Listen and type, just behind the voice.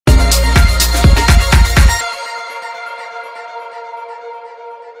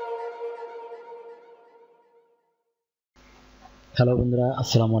Hello বন্ধুরা,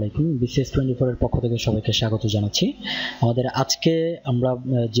 আসসালামু আলাইকুম। BCS 24 এর পক্ষ থেকে সবাইকে স্বাগত জানাচ্ছি। আমাদের আজকে আমরা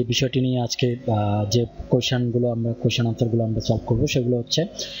যে বিষয়টি নিয়ে আজকে যে কোয়েশ্চেন আনসারগুলো আমরা সলভ করব সেগুলো হচ্ছে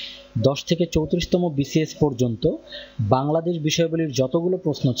 10 থেকে 34তম BCS পর্যন্ত বাংলাদেশ বিষয়াবলীর যতগুলো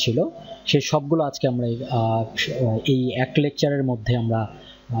প্রশ্ন ছিল সেই সবগুলো আজকে আমরা এই এক লেকচারের মধ্যে আমরা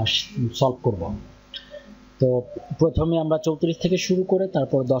সলভ করব। তো প্রথমে আমরা 34 থেকে শুরু করে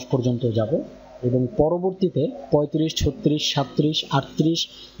তারপর 10 পর্যন্ত যাব এবং পরবর্তীতে 35, 36, 37, 38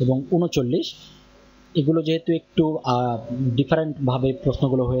 এবং 39 এগুলো যেহেতু একটু ডিফারেন্টভাবে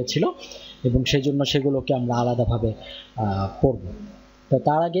প্রশ্নগুলো হয়েছিল এবং সেই জন্য সেগুলোকে আমরা আলাদাভাবে পড়ব। তো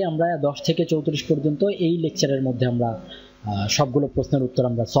তার আগে আমরা 10 থেকে 34 পর্যন্ত এই লেকচারের মধ্যে আমরা সবগুলো প্রশ্নের উত্তর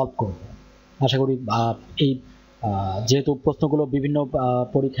আমরা সলভ করব। আশা করি এই যেহেতু প্রশ্নগুলো বিভিন্ন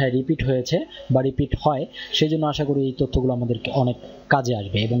পরীক্ষায় রিপিট হয়েছে বা রিপিট হয়, সেই জন্য আশা করি এই তথ্যগুলো আমাদেরকে অনেক কাজে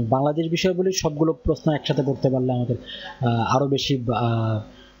আসবে এবং বাংলাদেশ বিষয়গুলির সবগুলো প্রশ্ন একসাথে পড়তে পারলে আমাদের আরও বেশি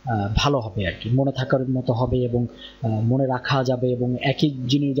ভালো হবে আর কি, মনে থাকার মতো হবে এবং মনে রাখা যাবে এবং একই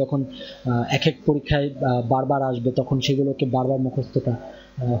জিনিস যখন এক এক পরীক্ষায় বারবার আসবে তখন সেগুলোকে বারবার মুখস্থ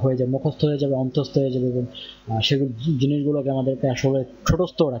হয়ে যাবে, অন্তস্থ হয়ে যাবে এবং সেগুলো জিনিসগুলোকে আমাদেরকে আসলে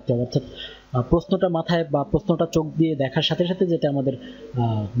ছোটস্থ রাখতে হবে, অর্থাৎ প্রশ্নটা মাথায় বা প্রশ্নটা চোখ দিয়ে দেখার সাথে সাথে যেটা আমাদের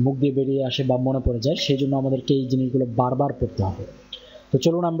মুখ দিয়ে বেরিয়ে আসে বা মনে পড়ে যায়, সেই জন্য আমাদেরকে এই জিনিসগুলো বারবার পড়তে হবে। তো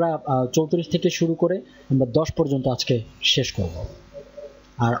চলুন আমরা 34 থেকে শুরু করে আমরা 10 পর্যন্ত আজকে শেষ করব।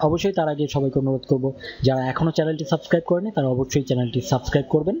 আর অবশ্যই তার আগে সবাইকে অনুরোধ করব, যারা এখনও চ্যানেলটি সাবস্ক্রাইব করেনি তারা অবশ্যই চ্যানেলটি সাবস্ক্রাইব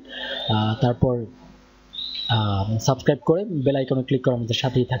করবেন, তারপর সাবস্ক্রাইব করে বেল আইকনে ক্লিক করে আমাদের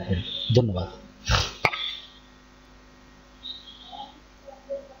সাথেই থাকবেন। ধন্যবাদ।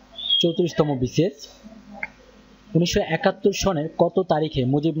 34তম BCS। 1971 সনের কত তারিখে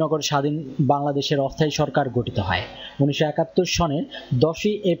মুজিবনগর স্বাধীন বাংলাদেশের অস্থায়ী সরকার গঠিত হয়? 1971 সনের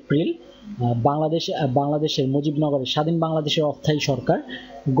 10ই এপ্রিল বাংলাদেশের মুজিবনগরের স্বাধীন বাংলাদেশের অস্থায়ী সরকার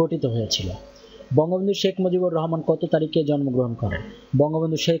গঠিত হয়েছিল। বঙ্গবন্ধু শেখ মুজিবুর রহমান কত তারিখে জন্মগ্রহণ করেন?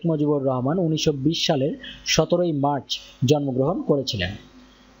 বঙ্গবন্ধু শেখ মুজিবুর রহমান 1920 সালের 17ই মার্চ জন্মগ্রহণ করেছিলেন।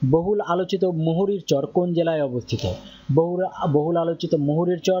 বহুল আলোচিত মুহুরীর চর কোন জেলায় অবস্থিত? বহুল আলোচিত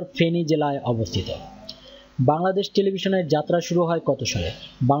মুহুরীর চর ফেনী জেলায় অবস্থিত। বাংলাদেশ টেলিভিশনের যাত্রা শুরু হয় কত সালে?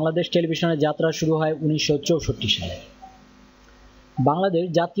 বাংলাদেশ টেলিভিশনের যাত্রা শুরু হয় 1964 সালে। বাংলাদেশ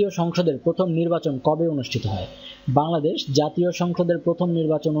জাতীয় সংসদের প্রথম নির্বাচন কবে অনুষ্ঠিত হয়? বাংলাদেশ জাতীয় সংসদের প্রথম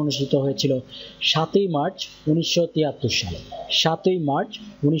নির্বাচন অনুষ্ঠিত হয়েছিল 7ই মার্চ 1973 সালে। 7ই মার্চ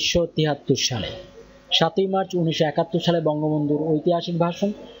 1973 সালে। 7ই মার্চ 1971 সালে বঙ্গবন্ধুর ঐতিহাসিক ভাষণ।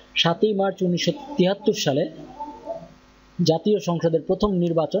 7ই মার্চ 1973 সালে জাতীয় সংসদের প্রথম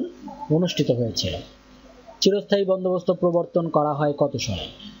নির্বাচন অনুষ্ঠিত হয়েছিল। চিরস্থায়ী বন্দোবস্ত প্রবর্তন করা হয় কত সালে?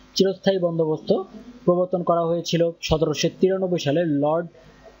 চিরস্থায়ী বন্দোবস্ত প্রবর্তন করা হয়েছিল 1793 সালে লর্ড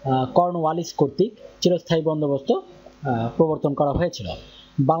কর্নওয়ালিস কর্তৃক চিরস্থায়ী বন্দোবস্ত প্রবর্তন করা হয়েছিল।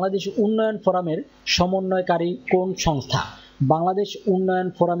 বাংলাদেশ উন্নয়ন ফোরামের সমন্বয়কারী কোন সংস্থা? বাংলাদেশ উন্নয়ন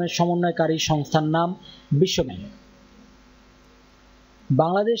ফোরামের সমন্বয়কারী সংস্থার নাম বিশ্বব্যাংক।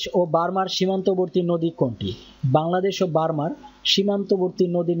 বাংলাদেশ ও বার্মার সীমান্তবর্তী নদী কোনটি? বাংলাদেশ ও বার্মার সীমান্তবর্তী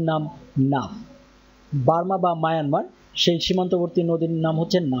নদীর নাম নাফ। বার্মা বা মায়ানমার সেই সীমান্তবর্তী নদীর নাম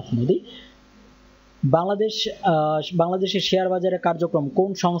হচ্ছে নাফ নদী। বাংলাদেশের শেয়ার বাজারের কার্যক্রম কোন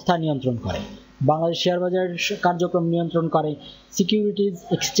সংস্থা নিয়ন্ত্রণ করে? বাংলাদেশ শেয়ার বাজারের কার্যক্রম নিয়ন্ত্রণ করে সিকিউরিটিজ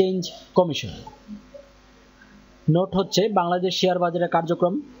এক্সচেঞ্জ কমিশন। নোট হচ্ছে বাংলাদেশ শেয়ার বাজারের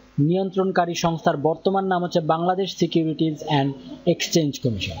কার্যক্রম নিয়ন্ত্রণকারী সংস্থার বর্তমান নাম হচ্ছে Bangladesh securities and exchange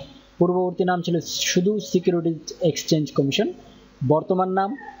commission. পূর্ববর্তী নাম ছিল শুধু সিকিউরিটিজ এক্সচেঞ্জ কমিশন, বর্তমান নাম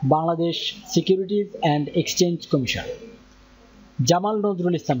Bangladesh securities and exchange commission. Jamal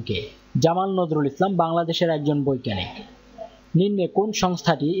Nazrul Islam কে? জামাল নজরুল ইসলাম বাংলাদেশের একজন বৈজ্ঞানিক। নিম্নে কোন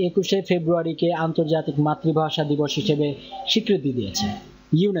সংস্থাটি 21শে ফেব্রুয়ারিকে আন্তর্জাতিক মাতৃভাষা দিবস হিসেবে স্বীকৃতি দিয়েছে?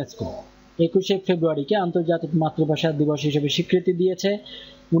 ইউনেস্কো 21শে ফেব্রুয়ারিকে আন্তর্জাতিক মাতৃভাষা দিবস হিসেবে স্বীকৃতি দিয়েছে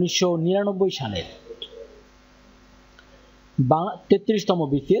 1999 সালে। 33তম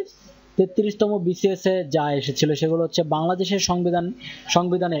BCS। 33তম BCS এ যা এসেছিল সেগুলো হচ্ছে বাংলাদেশের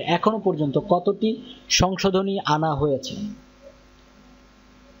সংবিধানের এখনো পর্যন্ত কতটি সংশোধনী আনা হয়েছে?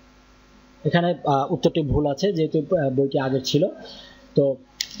 এখানে উত্তরটি ভুল আছে, যেহেতু বইটি আগের ছিল। তো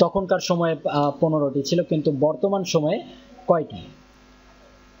তখনকার সময়ে 15টি ছিল, কিন্তু বর্তমান সময়ে কয়টি?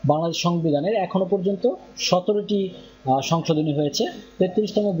 বাংলাদেশ সংবিধানের এখনো পর্যন্ত 17টি সংশোধনী হয়েছে।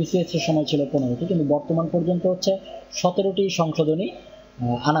 33তম BCS এর সময় ছিল 15টি, কিন্তু বর্তমান পর্যন্ত হচ্ছে 17টি সংশোধনী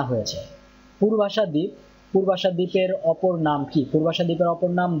আনা হয়েছে। পূর্বাশা দ্বীপের অপর নাম কি? পূর্বাশা দ্বীপের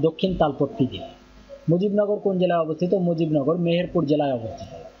অপর নাম দক্ষিণ তালপট্টি দ্বীপ। মুজিবনগর কোন জেলায় অবস্থিত? মুজিবনগর মেহেরপুর জেলায়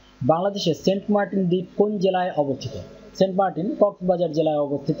অবস্থিত। বাংলাদেশের সেন্ট মার্টিন দ্বীপ কোন জেলায় অবস্থিত? সেন্ট মার্টিন কক্সবাজার জেলায়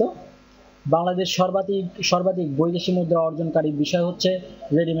অবস্থিত। বাংলাদেশ সর্বাধিক বৈদেশিক মুদ্রা অর্জনকারী বিষয় হচ্ছে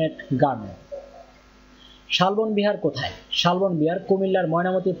রেডিমেড গার্মেন্ট। শালবন বিহার কোথায়? শালবন বিহার কুমিল্লার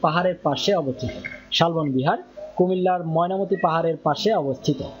ময়নামতি পাহাড়ের পাশে অবস্থিত। শালবন বিহার কুমিল্লার ময়নামতি পাহাড়ের পাশে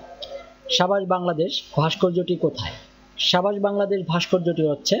অবস্থিত। সাবাস বাংলাদেশ ভাস্কর্যটি কোথায়? সাবাস বাংলাদেশ ভাস্কর্যটি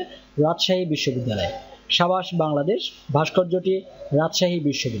হচ্ছে রাজশাহী বিশ্ববিদ্যালয়। সাবাস বাংলাদেশ ভাস্কর্যটি রাজশাহী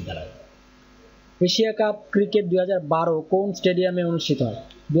বিশ্ববিদ্যালয়। এশিয়া কাপ ক্রিকেট 2012 কোন স্টেডিয়ামে অনুষ্ঠিত হয়?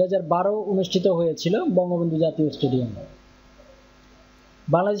 2012 অনুষ্ঠিত হয়েছিল বঙ্গবন্ধু জাতীয় স্টেডিয়ামে।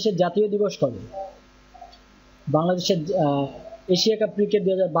 বাংলাদেশের জাতীয় দিবস কবে? বাংলাদেশের এশিয়া কাপ ক্রিকেট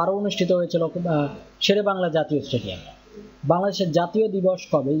 2012 অনুষ্ঠিত হয়েছিল শেরে বাংলা জাতীয় স্টেডিয়ামে। বাংলাদেশের জাতীয় দিবস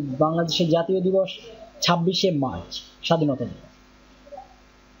কবে? বাংলাদেশের জাতীয় দিবস 26শে মার্চ, স্বাধীনতা দিবস।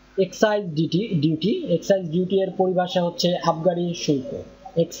 এক্সাইজ ডিউটি এর পরিভাষা হচ্ছে আবগারি শুল্ক।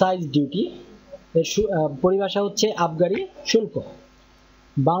 এক্সাইজ ডিউটি এর পরিভাষা হচ্ছে আবগারি শুল্ক।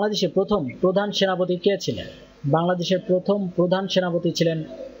 বাংলাদেশের প্রথম প্রধান সেনাপতি কে ছিলেন? বাংলাদেশের প্রথম প্রধান সেনাপতি ছিলেন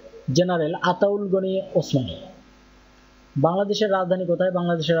জেনারেল আতাউল গনি ওসমানী। বাংলাদেশের রাজধানী কোথায়?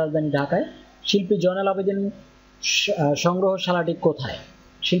 বাংলাদেশের রাজধানী ঢাকায়। শিল্পী জয়নাল আবেদীন সংগ্রহশালাটি কোথায়?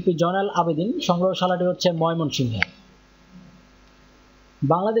 শিল্পী জয়নাল আবেদীন সংগ্রহশালাটি হচ্ছে ময়মনসিংহে।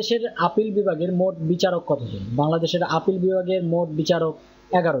 বাংলাদেশের আপিল বিভাগের মোট বিচারক কতজন? বাংলাদেশের আপিল বিভাগের মোট বিচারক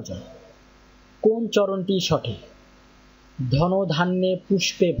 11 জন। কোন চরণটি সঠিক? ধনধান্যে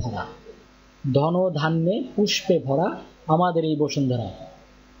পুষ্পে ভরা। ধনধান্যে পুষ্পে ভরা আমাদের এই বসুন্ধরা।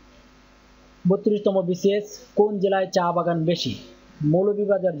 32তম বিসিএস কোন জেলায় চা বাগান বেশি?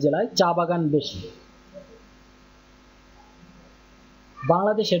 মৌলভীবাজার জেলায় চা বাগান বেশি।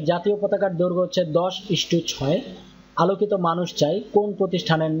 বাংলাদেশের জাতীয় পতাকার দৈর্ঘ্য হচ্ছে 10:6। আলোকিত মানুষ চাই কোন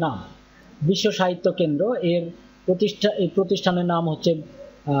প্রতিষ্ঠানের নাম? বিশ্ব সাহিত্য কেন্দ্র এই প্রতিষ্ঠানের নাম হচ্ছে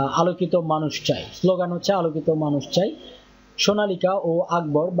আলোকিত মানুষ চাই। স্লোগান হচ্ছে আলোকিত মানুষ চাই। সোনালিকা ও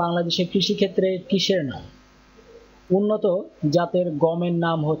আকবর বাংলাদেশের কৃষিক্ষেত্রে কিসের নাম? উন্নত জাতের গমের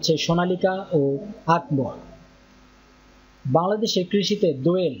নাম হচ্ছে সোনালিকা ও আকবর। বাংলাদেশের কৃষিতে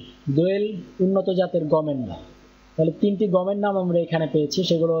দোয়েল উন্নত জাতের গমের নাম। তাহলে 3টি গমের নাম আমরা এখানে পেয়েছি,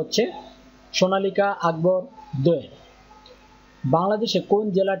 সেগুলো হচ্ছে সোনালিকা, আকবর, দোয়েল। বাংলাদেশে কোন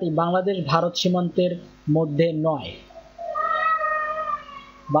জেলাটি বাংলাদেশ ভারত সীমান্তের মধ্যে নয়?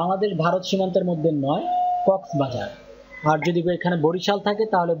 বাংলাদেশ ভারত সীমান্তের মধ্যে নয়, কক্সবাজার। আর যদি এখানে বরিশাল থাকে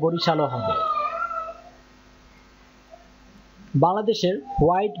তাহলে বরিশালও হবে। বাংলাদেশের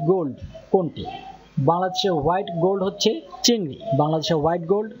হোয়াইট গোল্ড কোনটি? বাংলাদেশের হোয়াইট গোল্ড হচ্ছে চিংড়ি। বাংলাদেশের হোয়াইট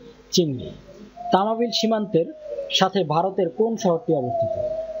গোল্ড চিংড়ি। তামাবিল সীমান্তের সাথে ভারতের কোন শহরটি অবস্থিত?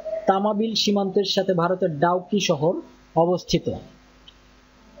 তামাবিল সীমান্তের সাথে ভারতের ডাউকি শহর অবস্থিত।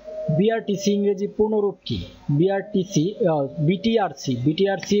 বিআরটিসি ইংরেজি পূর্ণরূপ কি?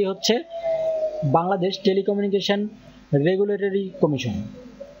 বিটিআরসি হচ্ছে Bangladesh telecommunication regulatory commission.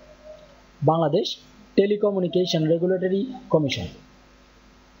 Bangladesh telecommunication regulatory commission.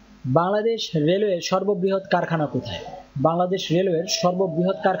 Bangladesh রেলওয়ের সর্ববৃহৎ কারখানা কোথায়? বাংলাদেশ রেলওয়ের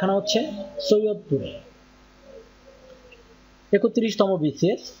সর্ববৃহৎ কারখানা হচ্ছে সৈয়দপুরে। 31তম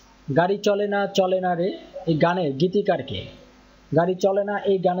বিসিএস গাড়ি চলে না চলে না রে এই গানের গীতিকার কে? গাড়ি চলে না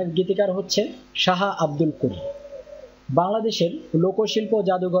এই গানের গীতিকার হচ্ছে শাহ আব্দুল করিম। বাংলাদেশের লোকশিল্প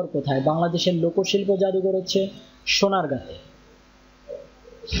জাদুঘর কোথায়? বাংলাদেশের লোকশিল্প জাদুঘর হচ্ছে সোনারগাঁতে।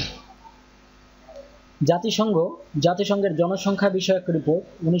 জাতিসংঘের জনসংখ্যা বিষয়ক রিপোর্ট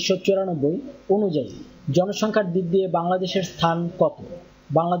 1994 অনুযায়ী জনসংখ্যার দিক দিয়ে বাংলাদেশের স্থান কত?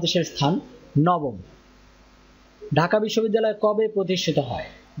 বাংলাদেশের স্থান 9ম। ঢাকা বিশ্ববিদ্যালয় কবে প্রতিষ্ঠিত হয়?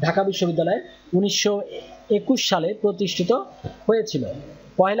 ঢাকা বিশ্ববিদ্যালয় 1921 সালে প্রতিষ্ঠিত হয়েছিল।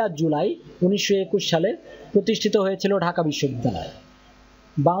 1 জুলাই 1921 সালে প্রতিষ্ঠিত হয়েছিল ঢাকা বিশ্ববিদ্যালয়।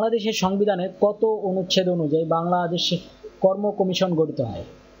 বাংলাদেশের সংবিধানে কত অনুচ্ছেদ অনুযায়ী বাংলাদেশ কর্ম কমিশন গঠিত হয়?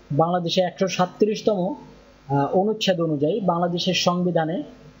 বাংলাদেশে 137তম অনুচ্ছেদ অনুযায়ী বাংলাদেশের সংবিধানে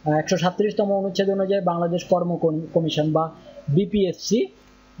 137তম অনুচ্ছেদ অনুযায়ী বাংলাদেশ কর্ম কমিশন বা BPSC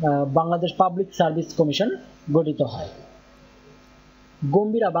Bangladesh public service commission গঠিত হয়।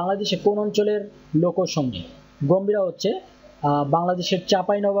 গম্ভীরা বাংলাদেশে কোন অঞ্চলের লোকসঙ্গীত? গম্ভীরা হচ্ছে বাংলাদেশের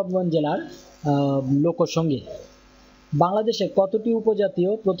চাঁপাইনবাবগঞ্জ জেলার লোকসঙ্গীত। বাংলাদেশে কতটি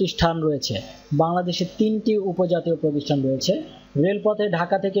উপজাতীয় প্রতিষ্ঠান রয়েছে? বাংলাদেশে 3টি উপজাতীয় প্রতিষ্ঠান রয়েছে। রেলপথে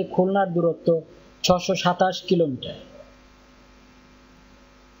ঢাকা থেকে খুলনার দূরত্ব 627 কিলোমিটার।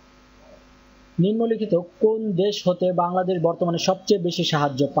 নিম্নলিখিত কোন দেশ হতে বাংলাদেশ বর্তমানে সবচেয়ে বেশি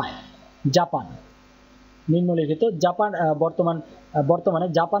সাহায্য পায়? জাপান। নিম্নলিখিত বর্তমানে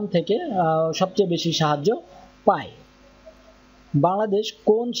জাপান থেকে সবচেয়ে বেশি সাহায্য পায়। বাংলাদেশ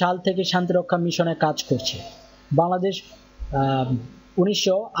কোন সাল থেকে শান্তিরক্ষা মিশনে কাজ করছে? বাংলাদেশ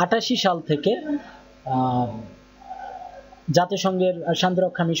 1988 সাল থেকে জাতিসংঘের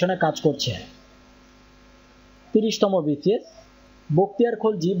শান্তিরক্ষা মিশনে কাজ করছে। 30তম BCS, বখতিয়ার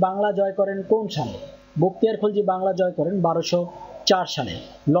খলজি বাংলা জয় করেন কোন সালে? বখতিয়ার খলজি বাংলা জয় করেন 1204 সালে।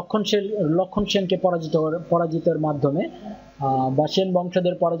 লক্ষণ সেনকে পরাজিতের মাধ্যমে বা সেন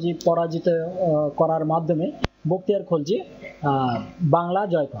বংশদের পরাজিত করার মাধ্যমে বখতিয়ার খলজি বাংলা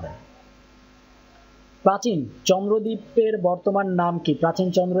জয় করেন। প্রাচীন চন্দ্রদ্বীপের বর্তমান নাম কি? প্রাচীন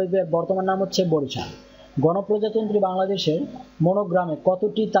চন্দ্রদ্বীপের বর্তমান নাম হচ্ছে বরিশাল। গণপ্রজাতন্ত্রী বাংলাদেশের মনোগ্রামে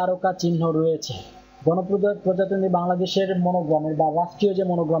কতটি তারকা চিহ্ন রয়েছে? গণপ্রজাতন্ত্রী বাংলাদেশের মনোগ্রামের বা রাষ্ট্রীয় যে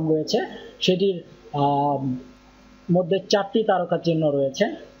মনোগ্রাম রয়েছে সেটির মধ্যে 4টি তারকা চিহ্ন রয়েছে।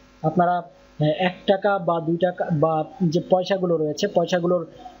 আপনারা 1 টাকা বা 2 টাকা বা যে পয়সাগুলো রয়েছে, পয়সাগুলোর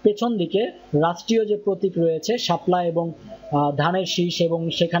পেছন দিকে রাষ্ট্রীয় যে প্রতীক রয়েছে শাপলা এবং ধানের শীষ এবং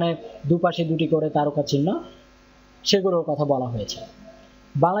সেখানে দুপাশে 2টি করে তারকা চিহ্ন, সেগুলোর কথা বলা হয়েছে।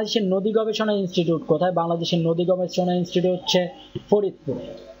 বাংলাদেশের নদী গবেষণা ইনস্টিটিউট কোথায়? বাংলাদেশের নদী গবেষণা ইনস্টিটিউট হচ্ছে ফরিদপুরে।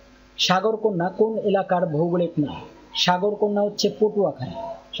 সাগরকন্যা কোন এলাকার ভৌগোলিক নাম? সাগরকন্যা হচ্ছে পটুয়াখালী।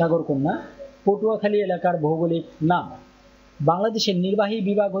 সাগরকন্যা পটুয়াখালী এলাকার ভৌগোলিক নাম। বাংলাদেশের নির্বাহী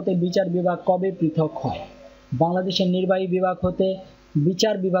বিভাগ হতে বিচার বিভাগ কবে পৃথক হয়? বাংলাদেশের নির্বাহী বিভাগ হতে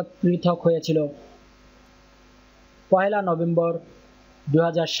বিচার বিভাগ পৃথক হয়েছিল 1 নভেম্বর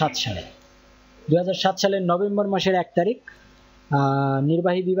 2007 সালে। 2007 সালের নভেম্বর মাসের 1 তারিখ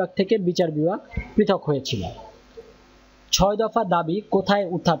নির্বাহী বিভাগ থেকে বিচার বিভাগ পৃথক হয়েছিল। 6 দফা দাবি কোথায়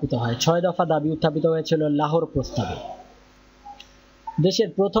উত্থাপিত হয়? 6 দফা দাবি উত্থাপিত হয়েছিল লাহোর প্রস্তাবে। দেশের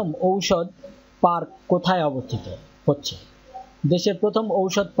প্রথম ঔষধ পার্ক কোথায় অবস্থিত হচ্ছে? দেশের প্রথম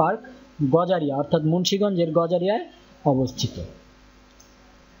ঔষধ পার্ক গজারিয়া অর্থাৎ মুন্সিগঞ্জের গজারিয়ায় অবস্থিত।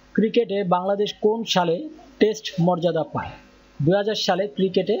 ক্রিকেটে বাংলাদেশ কোন সালে টেস্ট মর্যাদা পায়? 2000 সালে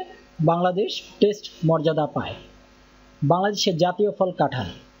ক্রিকেটে বাংলাদেশ টেস্ট মর্যাদা পায়। বাংলাদেশের জাতীয় ফল কাঁঠাল।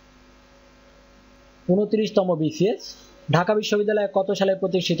 29তম BCS, ঢাকা বিশ্ববিদ্যালয় কত সালে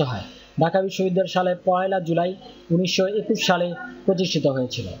প্রতিষ্ঠিত হয়? ঢাকা বিশ্ববিদ্যালয় সালে 1 জুলাই 1921 সালে প্রতিষ্ঠিত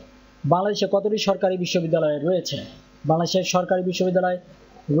হয়েছিল। বাংলাদেশে কতটি সরকারি বিশ্ববিদ্যালয় রয়েছে? বাংলাদেশের সরকারি বিশ্ববিদ্যালয়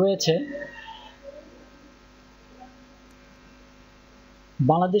রয়েছে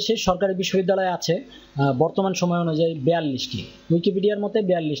বাংলাদেশের সরকারি বিশ্ববিদ্যালয় আছে বর্তমান সময় অনুযায়ী 42টি। উইকিপিডিয়ার মতে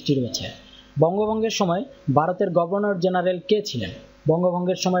 42টি রয়েছে। বঙ্গভঙ্গের সময় ভারতের গভর্নর জেনারেল কে ছিলেন?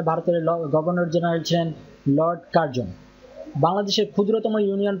 বঙ্গভঙ্গের সময় ভারতের গভর্নর জেনারেল ছিলেন লর্ড কার্জন। বাংলাদেশের ক্ষুদ্রতম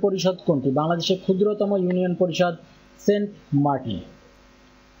ইউনিয়ন পরিষদ কোনটি? বাংলাদেশের ক্ষুদ্রতম ইউনিয়ন পরিষদ সেন্ট মার্টিন।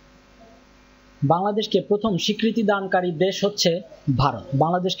 বাংলাদেশকে প্রথম স্বীকৃতি দানকারী দেশ হচ্ছে ভারত।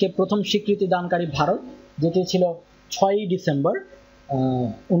 বাংলাদেশকে প্রথম স্বীকৃতি দানকারী ভারত, যেটি ছিল 6 ডিসেম্বর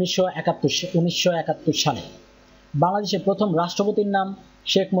 1971 সালে। বাংলাদেশের প্রথম রাষ্ট্রপতির নাম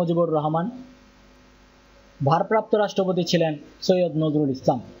শেখ মুজিবুর রহমান। ভারপ্রাপ্ত রাষ্ট্রপতি ছিলেন সৈয়দ নজরুল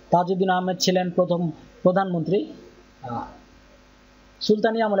ইসলাম। তাজউদ্দিন আহমেদ ছিলেন প্রথম প্রধানমন্ত্রী।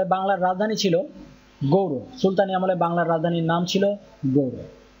 সুলতানি আমলে বাংলার রাজধানী ছিল গৌড়। সুলতানি আমলে বাংলার রাজধানীর নাম ছিল গৌড়।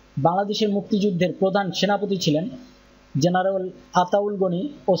 বাংলাদেশের মুক্তিযুদ্ধের প্রধান সেনাপতি ছিলেন জেনারেল আতাউল গনি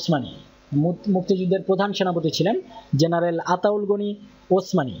ওসমানী। মুক্তিযুদ্ধের প্রধান সেনাপতি ছিলেন জেনারেল আতাউল গনি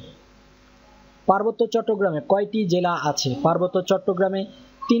ওসমানী। পার্বত্য চট্টগ্রামে কয়টি জেলা আছে? পার্বত্য চট্টগ্রামে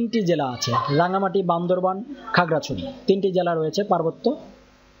 3টি জেলা আছে, রাঙ্গামাটি, বান্দরবান, খাগড়াছড়ি। 3টি জেলা রয়েছে পার্বত্য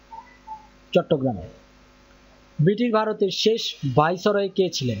চট্টগ্রামে। ব্রিটিশ ভারতের শেষ ভাইসরয় কে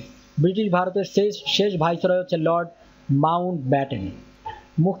ছিলেন? ব্রিটিশ ভারতের শেষ ভাইসরয় হচ্ছে লর্ড মাউন্টব্যাটেন।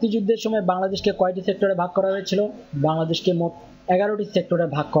 মুক্তিযুদ্ধের সময় বাংলাদেশকে কয়টি সেক্টরে ভাগ করা হয়েছিল? বাংলাদেশকে মোট 11টি সেক্টরে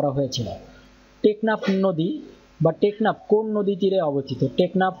ভাগ করা হয়েছিল। টেকনাফ নদী বা টেকনাফ কোন নদী তীরে অবস্থিত?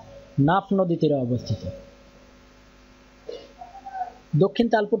 টেকনাফ নাফ নদী তীরে অবস্থিত। দক্ষিণ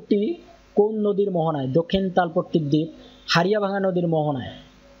তালপট্টি কোন নদীর মোহনায়? দক্ষিণ তালপট্টির দ্বীপ হারিয়াভাঙ্গা নদীর মোহনায়।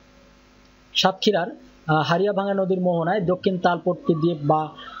 সাতক্ষীরার হারিয়াভাঙ্গা নদীর মোহনায় দক্ষিণ তালপট্টি দ্বীপ বা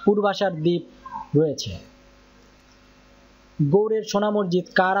পূর্বাশার দ্বীপ রয়েছে। গৌড়ের সোনা মসজিদ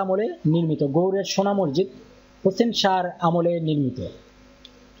কার আমলে নির্মিত? গৌড়ের সোনা মসজিদ হোসেন শাহর আমলে নির্মিত।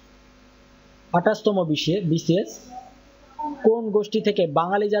 28তম BCS, কোন গোষ্ঠী থেকে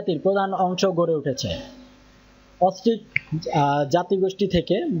বাঙালি জাতির প্রধান অংশ গড়ে উঠেছে? অস্ট্রিক জাতিগোষ্ঠী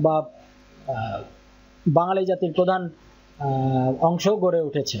থেকে বা বাঙালি জাতির প্রধান অংশ গড়ে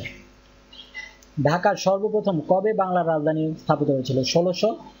উঠেছে। ঢাকার সর্বপ্রথম কবে বাংলার রাজধানী স্থাপিত হয়েছিল?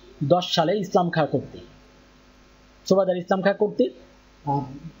 1610 সালে ইসলাম খাঁ কর্তৃক। সুবাদার ইসলাম খাঁ কর্তৃক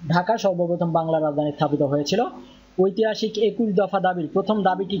ঢাকা সর্বপ্রথম বাংলার রাজধানী স্থাপিত হয়েছিল। ঐতিহাসিক 21 দফা দাবির প্রথম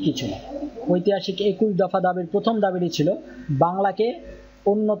দাবিটি কি ছিল? ঐতিহাসিক 21 দফা দাবির প্রথম দাবিটি ছিল বাংলাকে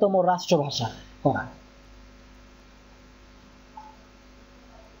অন্যতম রাষ্ট্রভাষা করা।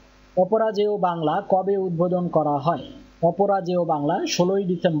 অপরাজেয় বাংলা কবে উদ্বোধন করা হয়? অপরাজেয় বাংলা 16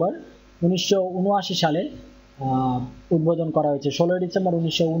 ডিসেম্বর 1979 সালে উদ্বোধন করা হয়েছে 16 ডিসেম্বর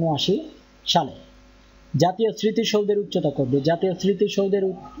 1979 সালে। জাতীয় স্মৃতিসৌধের উচ্চতা কত? জাতীয় স্মৃতিসৌধের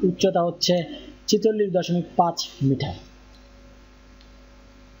উচ্চতা হচ্ছে 46.5 মিটার।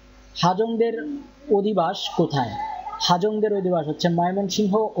 হাজংদের অধিবাস কোথায়? হাজংদের অধিবাস হচ্ছে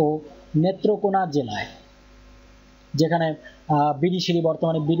ময়মনসিংহ ও নেত্রকোনা জেলায়, যেখানে বিরিশিরি,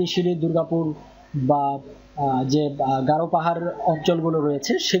 বর্তমানে বিরিশিরি, দুর্গাপুর বা যে গারো পাহাড় অঞ্চলগুলো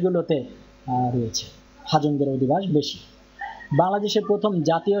রয়েছে সেগুলোতে রয়েছে হাজংদের অধিবাস বেশি। বাংলাদেশের প্রথম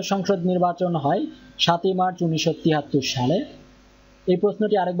জাতীয় সংসদ নির্বাচন হয় 7 মার্চ 1973 সালে। এই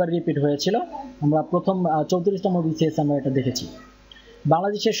প্রশ্নটি আরেকবার রিপিট হয়েছিল, আমরা প্রথম 34তম বিসিএস আমরা এটা দেখেছি।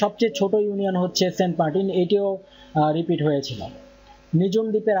 বাংলাদেশের সবচেয়ে ছোট ইউনিয়ন হচ্ছে সেন্ট মার্টিন, এটিও রিপিট হয়েছিল। নিঝুম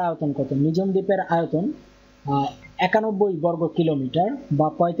দ্বীপের আয়তন কত? নিঝুম দ্বীপের আয়তন 91 বর্গ কিলোমিটার বা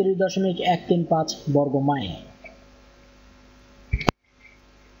 35.135 বর্গ মাইল।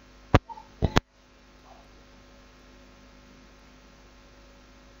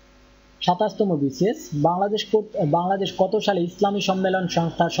 সাতাশতম বিসিএস, বাংলাদেশ কত সালে ইসলামী সম্মেলন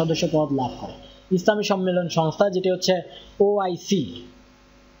সংস্থার সদস্য পদ লাভ করে? ইসলামী সম্মেলন সংস্থা, যেটি হচ্ছে ওআইসি,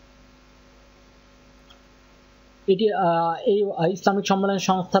 এটি এই ইসলামিক সম্মেলন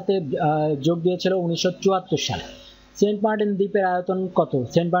সংস্থাতে যোগ দিয়েছিল 1974 সালে। সেন্ট মার্টিন দ্বীপের আয়তন কত?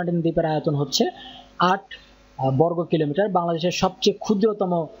 সেন্ট মার্টিন দ্বীপের আয়তন হচ্ছে 8 বর্গ কিলোমিটার। বাংলাদেশের সবচেয়ে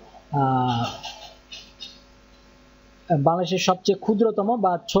ক্ষুদ্রতম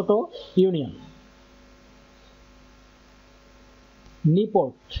বা ছোট ইউনিয়ন।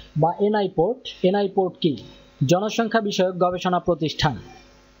 নিপোর্ট বা এনআই পোর্ট কি? জনসংখ্যা বিষয়ক গবেষণা প্রতিষ্ঠান।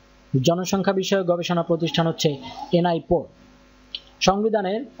 জনসংখ্যা বিষয়ক গবেষণা প্রতিষ্ঠান হচ্ছে এনআই পোর্ট।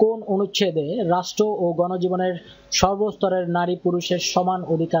 সংবিধানের কোন অনুচ্ছেদে রাষ্ট্র ও গণজীবনের সর্বস্তরের নারী পুরুষের সমান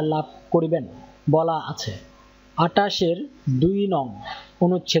অধিকার লাভ করিবেন বলা আছে? 28-2 নং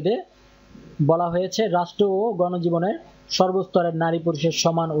অনুচ্ছেদে বলা হয়েছে রাষ্ট্র ও গণজীবনের সর্বস্তরের নারী পুরুষের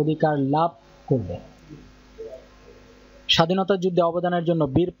সমান অধিকার লাভ করবে। স্বাধীনতা যুদ্ধে অবদানের জন্য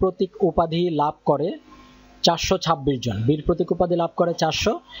বীর প্রতীক উপাধি লাভ করে 426 জন। বীর প্রতীক উপাধি লাভ করে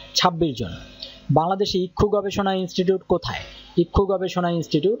 426 জন। বাংলাদেশে ইক্ষু গবেষণা ইনস্টিটিউট কোথায়? ইক্ষু গবেষণা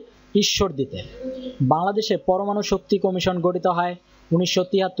ইনস্টিটিউট ঈশ্বরদীতে। বাংলাদেশে পরমাণু শক্তি কমিশন গঠিত হয়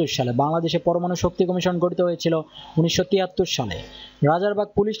 1973 সালে। বাংলাদেশে পরমাণু শক্তি কমিশন গঠিত হয়েছিল 1973 সালে। রাজারবাগ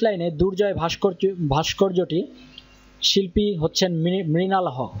পুলিশ লাইনে দুর্জয় ভাস্কর্যটি শিল্পী হচ্ছেন মৃণাল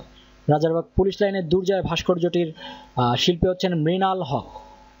হক। রাজারবাগ পুলিশ লাইনের দুর্জয় ভাস্কর্যটির শিল্পী হচ্ছেন মৃণাল হক।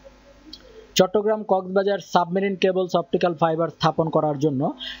 Chittagong Cox's Bazar submarine cables optical fibre স্থাপন করার জন্য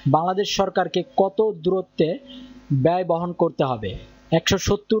বাংলাদেশ সরকারকে কত দূরত্বে ব্যয় বহন করতে হবে?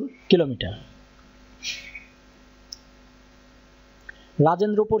 170 কিলোমিটার।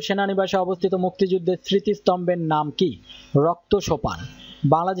 রাজেন্দ্রপুর সেনানিবাসে অবস্থিত মুক্তিযুদ্ধের স্মৃতিস্তম্ভের নাম কি? রক্ত সোপান।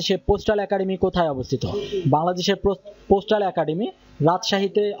 বাংলাদেশের পোস্টাল একাডেমি কোথায় অবস্থিত? বাংলাদেশের পোস্টাল একাডেমি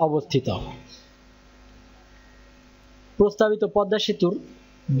রাজশাহীতে অবস্থিত। প্রস্তাবিত পদ্মা সেতুর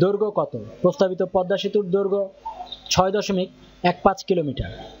দৈর্ঘ্য কত? প্রস্তাবিত পদ্মা সেতুর দৈর্ঘ্য 6.15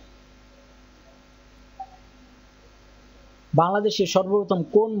 কিলোমিটার। বাংলাদেশে সর্বপ্রথম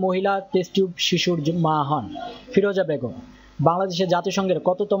কোন মহিলা টেস্ট টিউব শিশুর মা হন? ফিরোজা বেগম। বাংলাদেশের জাতিসংঘের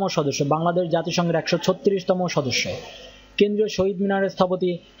কততম সদস্য? বাংলাদেশ জাতিসংঘের 136তম সদস্য। কেন্দ্রীয় শহীদ মিনারের স্থপতি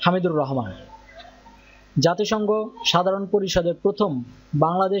হামিদুর রহমান। জাতিসংঘ সাধারণ পরিষদের প্রথম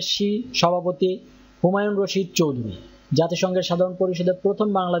বাংলাদেশি সভাপতি হুমায়ুন রশিদ চৌধুরী। জাতিসংঘের সাধারণ পরিষদের প্রথম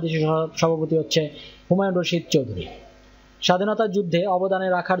বাংলাদেশি সভাপতি হচ্ছে হুমায়ুন রশিদ চৌধুরী। স্বাধীনতা যুদ্ধে অবদানে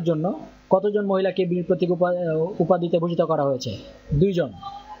রাখার জন্য কতজন মহিলাকে বীর প্রতীক উপাধিতে ভূষিত করা হয়েছে? 2 জন।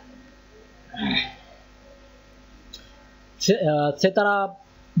 সেতারা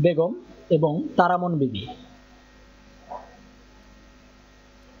বেগম এবং তারামন বিবি।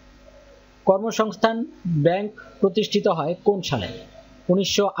 কর্মসংস্থান ব্যাংক প্রতিষ্ঠিত হয় কোন সালে?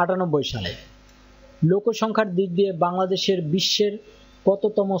 1998 সালে। লোকসংখ্যার দিক দিয়ে বাংলাদেশের বিশ্বের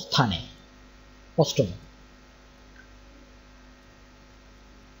কততম স্থানে? 8ম।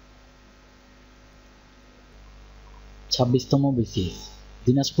 26তম বিসিএস,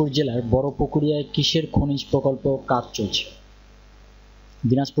 দিনাজপুর জেলার বড়পুকুরিয়ায় কিসের খনিজ প্রকল্প কাজ চলছে?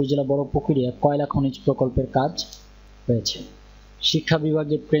 দিনাজপুর জেলা বড়পুকুরিয়া কয়লা খনিজ প্রকল্পের কাজ হয়েছে। শিক্ষা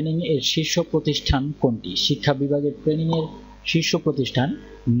বিভাগের ট্রেনিং এর শীর্ষ প্রতিষ্ঠান কোনটি? শিক্ষা বিভাগের ট্রেনিং এর শীর্ষ প্রতিষ্ঠান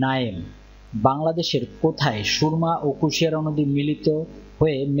নায়েম। বাংলাদেশের কোথায় সুরমা ও কুশিয়ারা নদী মিলিত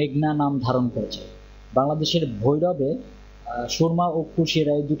হয়ে মেঘনা নাম ধারণ করেছে? বাংলাদেশের ভৈরবে সুরমা ও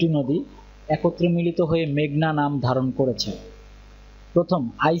কুশিয়ারা এই দুটি নদী একত্রে মিলিত হয়ে মেঘনা নাম ধারণ করেছে। প্রথম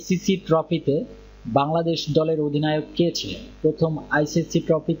আইসিসি ট্রফিতে বাংলাদেশ দলের অধিনায়ক কে ছিলেন? প্রথম আইসিসি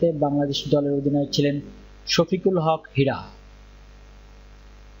ট্রফিতে বাংলাদেশ দলের অধিনায়ক ছিলেন শফিকুল হক হীরা।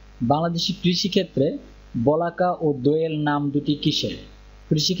 বাংলাদেশি কৃষি ক্ষেত্রে বলাকা ও দোয়েল নাম দুটি কিসের?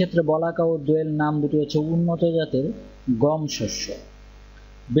 কৃষিক্ষেত্রে বলাকা ও দোয়েল নাম দুটি হচ্ছে উন্নত জাতের গম শস্য।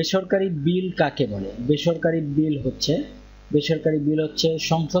 বেসরকারি বিল কাকে বলে? বেসরকারি বিল হচ্ছে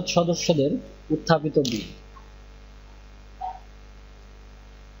সংসদ সদস্যদের উত্থাপিত বিল।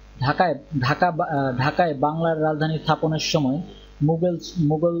 ঢাকায় বাংলার রাজধানী স্থাপনের সময়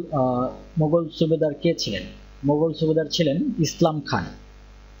মুঘল সুবেদার কে ছিলেন? মুঘল সুবেদার ছিলেন ইসলাম খান।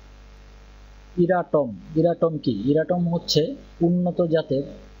 ইরাটম কি? ইরাটম হচ্ছে উন্নত জাতের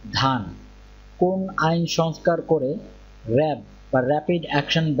ধান। কোন আইন সংস্কার করে র্যাব বা র্যাপিড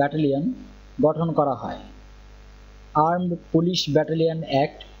অ্যাকশন ব্যাটালিয়ন গঠন করা হয়? আর্মড পুলিশ ব্যাটালিয়ন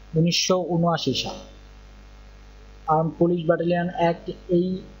অ্যাক্ট 1979 সাল। আর্মড পুলিশ ব্যাটালিয়ন অ্যাক্ট এই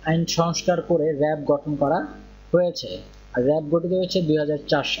আইন সংস্কার করে র্যাব গঠন করা হয়েছে। আর র্যাব গঠিত হয়েছে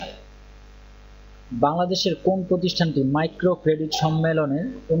 2004 সালে। বাংলাদেশের কোন প্রতিষ্ঠানটি মাইক্রো ক্রেডিট সম্মেলনের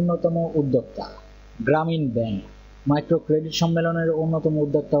অন্যতম উদ্যোক্তা? গ্রামীণ ব্যাংক। মাইক্রো ক্রেডিট সম্মেলনের অন্যতম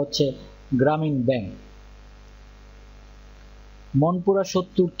উদ্যোক্তা হচ্ছে গ্রামীণ ব্যাংক। মনপুরা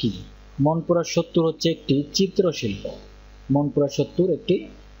 70 কি? মনপুরা 70 হচ্ছে একটি চিত্রশিল্প। মনপুরা 70 একটি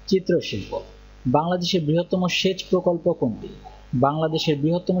চিত্রশিল্প। বাংলাদেশের বৃহত্তম সেচ প্রকল্প কোনটি? বাংলাদেশের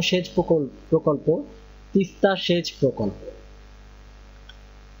বৃহত্তম সেচ প্রকল্প তিস্তা সেচ প্রকল্প।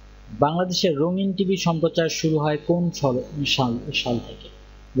 বাংলাদেশের রঙিন টিভি সম্প্রচার শুরু হয় কোন সাল থেকে?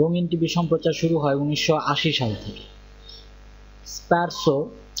 রঙিন টিভি সম্প্রচার শুরু হয় 1980 সাল থেকে।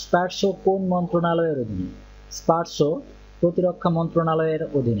 স্পারসো কোন মন্ত্রণালয়ের অধীনে? স্পারসো প্রতিরক্ষা মন্ত্রণালয়ের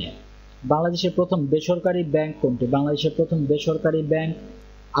অধীনে। বাংলাদেশের প্রথম বেসরকারি ব্যাংক কোনটি? বাংলাদেশের প্রথম বেসরকারি ব্যাংক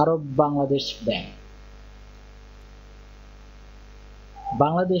আরব বাংলাদেশ ব্যাংক।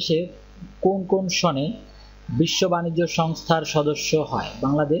 বাংলাদেশে কোন সনে বিশ্ব বাণিজ্য সংস্থার সদস্য হয়?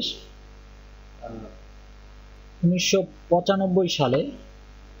 বাংলাদেশ 1995 সালে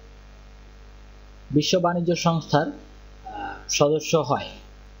বিশ্ব বাণিজ্য সংস্থার সদস্য হয়।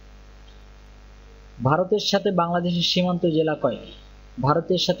 ভারতের সাথে বাংলাদেশের সীমান্ত জেলা কয়টি?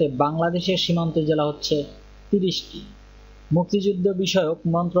 ভারতের সাথে বাংলাদেশের সীমান্ত জেলা হচ্ছে 30টি। মুক্তিযুদ্ধ বিষয়ক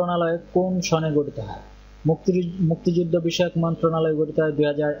মন্ত্রণালয় কোন সনে গঠিত হয়? মুক্তিযুদ্ধ বিষয়ক মন্ত্রণালয় গঠিত হয়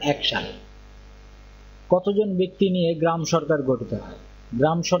 2001 সালে। কতজন ব্যক্তি নিয়ে গ্রাম সরকার গঠিত হয়?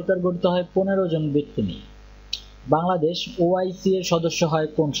 গ্রাম সরকার গঠিত হয় 15 জন ব্যক্তি নিয়ে। বাংলাদেশ ওআইসি এর সদস্য হয়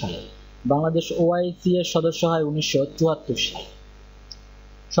কোন সালে? বাংলাদেশ ওআইসি এর সদস্য হয় 1974 সালে।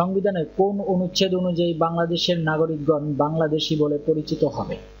 সংবিধানের কোন অনুচ্ছেদ অনুযায়ী বাংলাদেশের নাগরিকগণ বাংলাদেশী বলে পরিচিত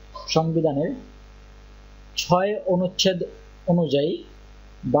হবে? সংবিধানের 6 অনুচ্ছেদ অনুযায়ী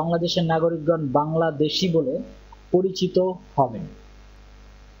বাংলাদেশের নাগরিকগণ বাংলাদেশী বলে পরিচিত হবেন।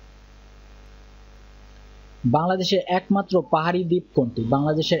 বাংলাদেশের একমাত্র পাহাড়ি দ্বীপ কোনটি?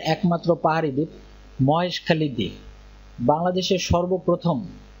 বাংলাদেশের একমাত্র পাহাড়ি দ্বীপ মহেশখালী দ্বীপ। বাংলাদেশের সর্বপ্রথম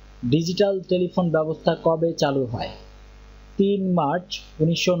ডিজিটাল টেলিফোন ব্যবস্থা কবে চালু হয়? 3 মার্চ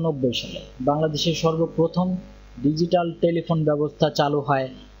 1990 সালে। বাংলাদেশের সর্বপ্রথম ডিজিটাল টেলিফোন ব্যবস্থা চালু হয়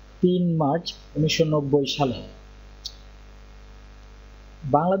 3 মার্চ 1990 সালে।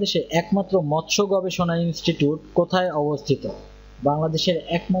 বাংলাদেশের একমাত্র মৎস্য গবেষণা ইনস্টিটিউট কোথায় অবস্থিত? বাংলাদেশের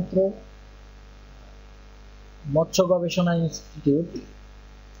একমাত্র মৎস্য গবেষণা ইনস্টিটিউট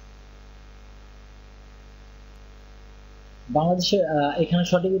বাংলাদেশের এখানে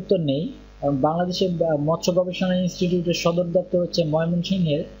সঠিক উত্তর নেই। বাংলাদেশের মৎস্য গবেষণা ইনস্টিটিউটের সদর দপ্তর হচ্ছে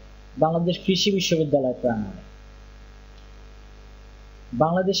ময়মনসিংহের বাংলাদেশ কৃষি বিশ্ববিদ্যালয় প্রাঙ্গণে।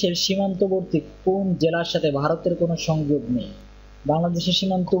 বাংলাদেশের সীমান্তবর্তী কোন জেলার সাথে ভারতের কোনো সংযোগ নেই? বাংলাদেশের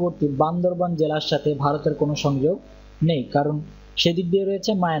সীমান্তবর্তী বান্দরবান জেলার সাথে ভারতের কোনো সংযোগ নেই, কারণ সেদিক দিয়ে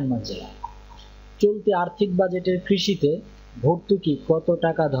রয়েছে মায়ানমার জেলা। চলতি আর্থিক বাজেটের কৃষিতে ভর্তুকি কত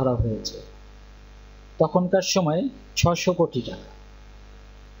টাকা ধরা হয়েছে? তখনকার সময়ে 600 কোটি টাকা।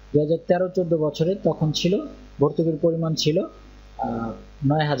 2013-14 বছরে তখন ছিল ভর্তুকির পরিমাণ ছিল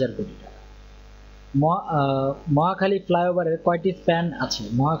 9000 কোটি টাকা। মহাখালী ফ্লাইওভারের কয়টি স্প্যান আছে?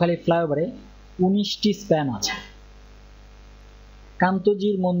 মহাখালী ফ্লাইওভারে 19টি স্প্যান আছে।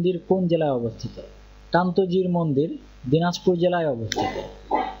 কান্তজির মন্দির কোন জেলায় অবস্থিত? কান্তজির মন্দির দিনাজপুর জেলায় অবস্থিত।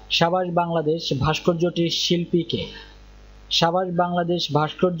 সাবাস বাংলাদেশ ভাস্কর্যটির শিল্পী কে? সাবাস বাংলাদেশ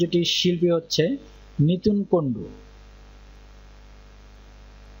ভাস্কর্যটির শিল্পী হচ্ছে নিতুন কুণ্ডু।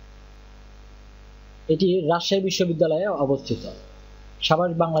 এটি রাজশাহী বিশ্ববিদ্যালয়ে অবস্থিত।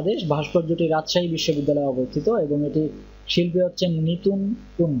 সাবাস বাংলাদেশ ভাস্কর্যটি রাজশাহী বিশ্ববিদ্যালয়ে অবস্থিত এবং এটি শিল্পী হচ্ছেন নিতুন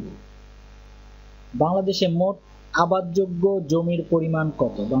কুণ্ডু। বাংলাদেশে মোট আবাদযোগ্য জমির পরিমাণ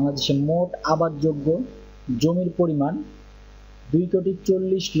কত? বাংলাদেশে মোট আবাদযোগ্য জমির পরিমাণ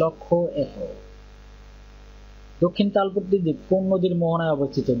 2,40,00,000 একর। দক্ষিণ তালপট্টি দ্বীপ কোন নদীর মোহনায়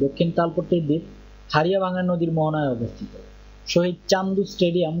অবস্থিত? দক্ষিণ তালপট্টি দ্বীপ হারিয়াভাঙ্গা নদীর মোহনায় অবস্থিত। শহীদ চান্দু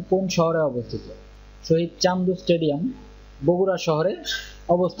স্টেডিয়াম কোন শহরে অবস্থিত? শহীদ চান্দু স্টেডিয়াম বগুড়া শহরে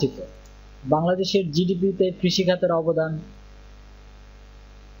অবস্থিত। বাংলাদেশের জিডিপিতে কৃষিখাতের অবদান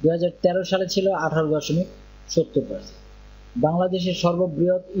 2013 সালে ছিল 18.70%। বাংলাদেশের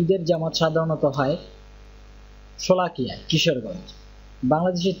সর্ববৃহৎ ঈদের জামাত সাধারণত হয় শোলাকিয়ায়, কিশোরগঞ্জ।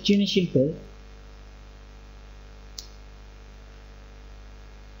 বাংলাদেশের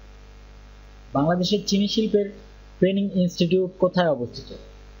চিনি শিল্পের ট্রেনিং ইনস্টিটিউট কোথায় অবস্থিত?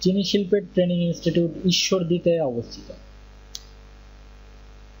 চিনি শিল্পের ট্রেনিং ইনস্টিটিউট ঈশ্বরদীতে অবস্থিত।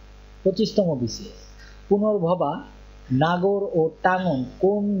 25তম বিসিএস, পুনর্ভবা, নাগর ও টাঙ্গন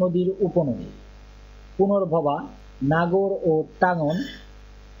কোন নদীর উপনদী? পুনর্ভবা, নাগর ও টাঙ্গন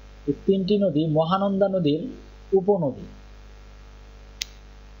এই তিনটি নদী মহানন্দা নদীর উপনদী।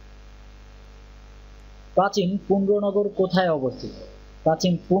 প্রাচীন পুন্ড্রনগর কোথায় অবস্থিত?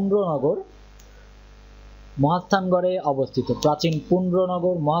 প্রাচীন পুন্ড্রনগর মহাস্থানগড়ে অবস্থিত। প্রাচীন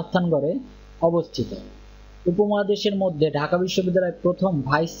পুন্ড্রনগর মহাস্থানগড়ে অবস্থিত। উপমহাদেশের মধ্যে ঢাকা বিশ্ববিদ্যালয়ের প্রথম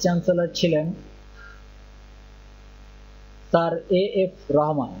ভাইস চ্যান্সেলর ছিলেন স্যার এ.এফ.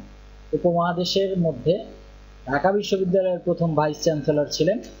 রহমান। উপমহাদেশের মধ্যে ঢাকা বিশ্ববিদ্যালয়ের প্রথম ভাইস চ্যান্সেলর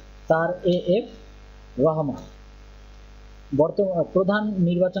ছিলেন স্যার এ.এফ. রহমান। প্রধান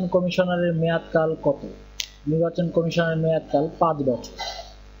নির্বাচন কমিশনারের মেয়াদকাল কত? নির্বাচন কমিশনারের মেয়াদকাল 5 বছর।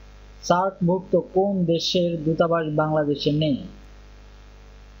 সার্কভুক্ত কোন দেশের দূতাবাস বাংলাদেশে নেই?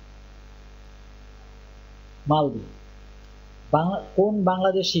 মালদ্বীপ। কোন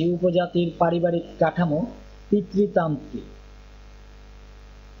বাংলাদেশি উপজাতির পারিবারিক কাঠামো পিতৃতান্ত্রিক?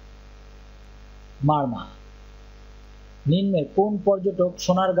 মারমা। নিম্নের কোন পর্যটক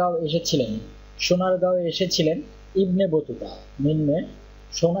সোনারগাঁও এসেছিলেন? সোনারগাঁওয়ে এসেছিলেন ইবনে বতুতা।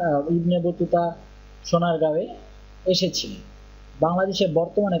 ইবনে বতুতা সোনারগাঁওয়ে এসেছিলেন। বাংলাদেশে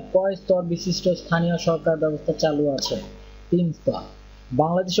বর্তমানে কয় স্তর বিশিষ্ট স্থানীয় সরকার ব্যবস্থা চালু আছে? 3 স্তর।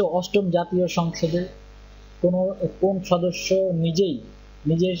 বাংলাদেশে 8ম জাতীয় সংসদে কোন সদস্য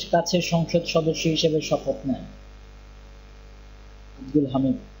নিজের কাছে সংসদ সদস্য হিসেবে শপথ নেন? আব্দুল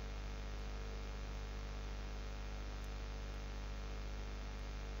হামিদ।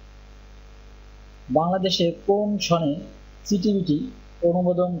 বাংলাদেশে কোন সনে সিটিবিটি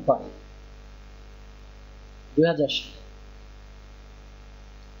অনুমোদন করে? 2000 সালে।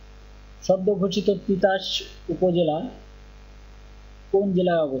 সদ্য ঘোষিত তিতাস উপজেলা কোন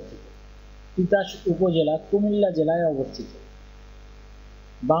জেলায় অবস্থিত? তিতাস উপজেলা কুমিল্লা জেলায় অবস্থিত।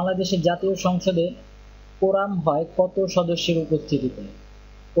 বাংলাদেশের জাতীয় সংসদে কোরাম হয় কত সদস্যের উপস্থিতিতে?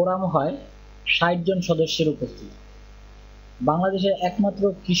 কোরাম হয় 60 জন সদস্যের উপস্থিতি। বাংলাদেশের একমাত্র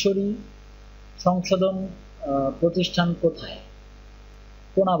কিশোরী সংশোধন প্রতিষ্ঠান কোথায়?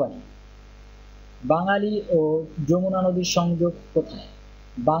 কোনাবাড়ী। বাঙালি ও যমুনা নদীর সংযোগ কোথায়?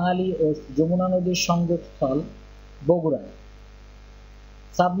 বাঙালি ও যমুনা নদীর সংযোগস্থল বগুড়ায়।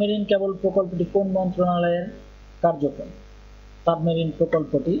 সাবমেরিন কেবল প্রকল্পটি কোন মন্ত্রণালয়ের কার্যক্রম? সাবমেরিন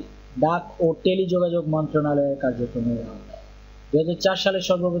প্রকল্পটি ডাক ও টেলিযোগাযোগ মন্ত্রণালয়ের কার্যক্রমের আওতায়। 2004 সালে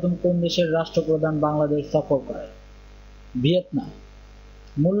সর্বপ্রথম কোন দেশের রাষ্ট্রপ্রধান বাংলাদেশ সফর করেন? ভিয়েতনাম।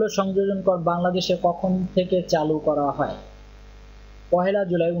 মূল্য সংযোজন কর বাংলাদেশে কখন থেকে চালু করা হয়? 1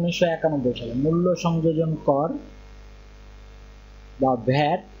 জুলাই 1991 সালে। মূল্য সংযোজন কর বা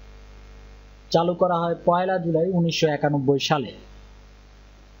ভ্যাট চালু করা হয় 1 জুলাই 1991 সালে।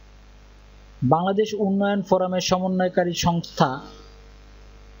 বাংলাদেশ উন্নয়ন ফোরামের সমন্বয়কারী সংস্থা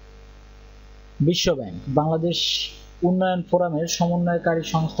বিশ্বব্যাংক। বাংলাদেশ উন্নয়ন ফোরামের সমন্বয়কারী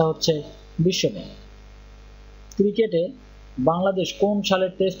সংস্থা হচ্ছে বিশ্বব্যাংক। ক্রিকেটে বাংলাদেশ কোন সালে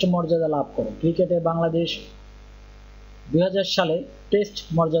টেস্ট মর্যাদা লাভ করে? ক্রিকেটে বাংলাদেশ 2000 সালে টেস্ট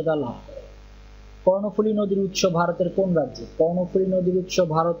মর্যাদা লাভ করে। কর্ণফুলী নদীর উৎস ভারতের কোন রাজ্যে? কর্ণফুলী নদীর উৎস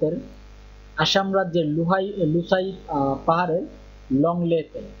ভারতের আসাম রাজ্যের লুসাই পাহাড়ের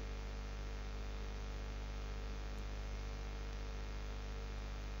লংলেতে।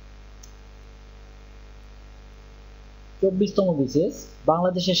 চব্বিশতম বিসিএস,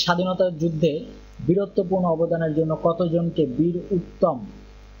 বাংলাদেশের স্বাধীনতার যুদ্ধে বীরত্বপূর্ণ অবদানের জন্য কতজনকে বীর উত্তম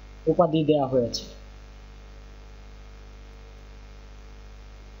উপাধি দেওয়া হয়েছে?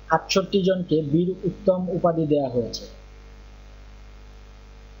 68 জনকে বীর উত্তম উপাধি দেওয়া হয়েছে।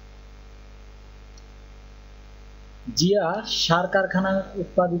 জিয়া সার কারখানায়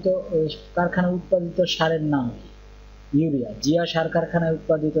উৎপাদিত সারের নাম কি? ইউরিয়া। জিয়া সার কারখানায়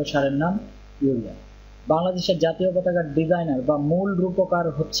উৎপাদিত সারের নাম ইউরিয়া। বাংলাদেশের জাতীয় পতাকার ডিজাইনার বা মূল রূপকার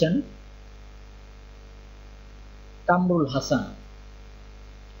হচ্ছেন কামরুল হাসান।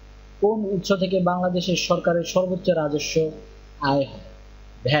 কোন উৎস থেকে বাংলাদেশের সরকারের সর্বোচ্চ রাজস্ব আয় হয়?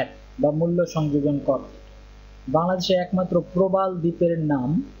 ভ্যাট বা মূল্য সংযোজন কর। বাংলাদেশের একমাত্র প্রবাল দ্বীপের নাম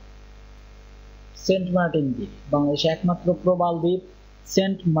সেন্ট মার্টিন দ্বীপ। বাংলাদেশের একমাত্র প্রবাল দ্বীপ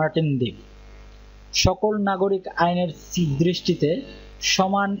সেন্ট মার্টিন দ্বীপ। সকল নাগরিক আইনের দৃষ্টিতে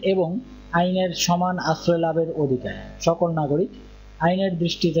সমান এবং আইনের সমান আশ্রয় লাভের অধিকারী। সকল নাগরিক আইনের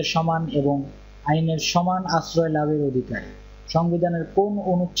দৃষ্টিতে সমান এবং আইনের সমান আশ্রয় লাভের অধিকারী সংবিধানের কোন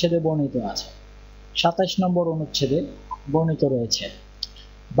অনুচ্ছেদে বর্ণিত আছে? 27 নম্বর অনুচ্ছেদে বর্ণিত রয়েছে।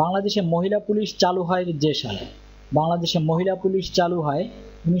 বাংলাদেশে মহিলা পুলিশ চালু হয় যে সালে? বাংলাদেশে মহিলা পুলিশ চালু হয়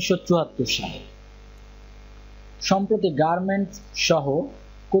 1974 সালে। সম্প্রতি গার্মেন্টস সহ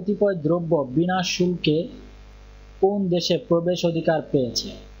কতিপয় দ্রব্য বিনা শুল্কে কোন দেশে প্রবেশ অধিকার পেয়েছে?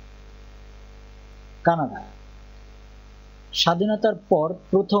 কানাডা। স্বাধীনতার পর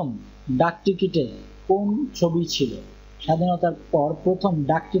প্রথম ডাকটিকিটে কোন ছবি ছিল? স্বাধীনতার পর প্রথম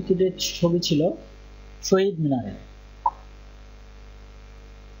ডাকটিকিটের ছবি ছিল শহীদ মিনারের।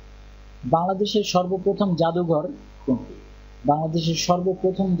 বাংলাদেশের সর্বপ্রথম জাদুঘর কোনটি? বাংলাদেশের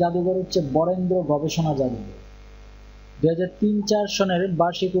সর্বপ্রথম জাদুঘর হচ্ছে বরেন্দ্র গবেষণা জাদুঘর। 2003-4 সনের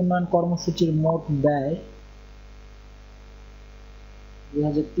বার্ষিক উন্নয়ন কর্মসূচির মোট ব্যয়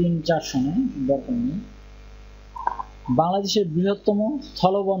 2003-4 সনে বর্তমানে বাংলাদেশের বৃহত্তম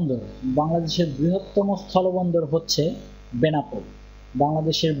স্থলবন্দর। বাংলাদেশের বৃহত্তম স্থলবন্দর হচ্ছে বেনাপোল।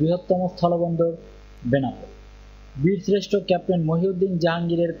 বাংলাদেশের বৃহত্তম স্থলবন্দর বেনাপোল। বীরশ্রেষ্ঠ ক্যাপ্টেন মহিউদ্দিন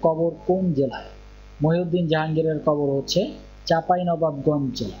জাহাঙ্গীরের কবর কোন জেলায়? মহিউদ্দিন জাহাঙ্গীরের কবর হচ্ছে চাঁপাইনবাবগঞ্জ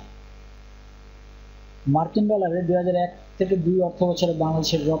জেলায়। মার্কিন ডলারে 2001 থেকে 2 অর্থ বছরে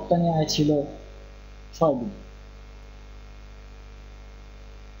বাংলাদেশের রপ্তানি আয় ছিল 6 বিলিয়ন।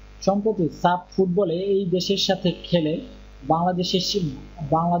 সম্প্রতি সাফ ফুটবলে এই দেশের সাথে খেলে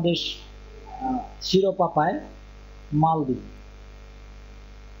বাংলাদেশ শিরোপা পায় মালদ্বীপ।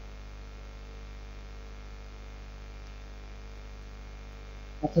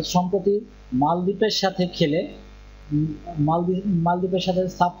 অর্থাৎ সম্প্রতি মালদ্বীপের সাথে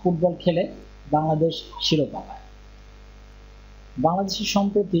সাফ ফুটবল খেলে বাংলাদেশ শিরোপা পায়। বাংলাদেশের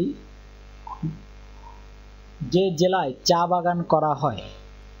সম্প্রতি যে জেলায় চা বাগান করা হয়?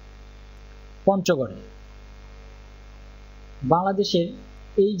 পঞ্চগড়ে। বাংলাদেশের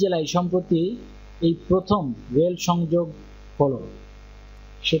এই জেলায় সম্প্রতি এই প্রথম রেল সংযোগ হলো,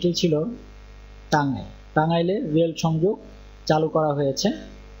 সেটি ছিল টাঙ্গাইল। টাঙ্গাইলে রেল সংযোগ চালু করা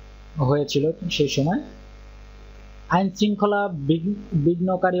হয়েছিল সেই সময়। আইন শৃঙ্খলা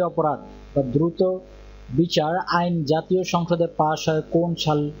বিঘ্নকারী অপরাধ বা দ্রুত বিচার আইন জাতীয় সংসদে পাশ হয় কোন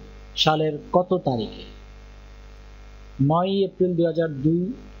সালের কত তারিখে? 9 এপ্রিল 2002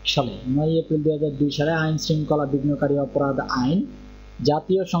 সালে। 9 এপ্রিল 2002 সালে আইন শৃঙ্খলা বিঘ্নকারী অপরাধ আইন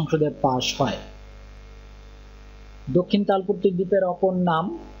জাতীয় সংসদে পাশ হয়। দক্ষিণ তালপট্টি দ্বীপের অপর নাম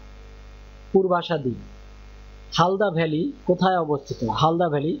পূর্বাশা দ্বীপ। হালদা ভ্যালি কোথায় অবস্থিত? হালদা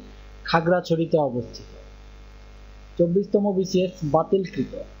ভ্যালি খাগড়াছড়িতে অবস্থিত। 24তম BCS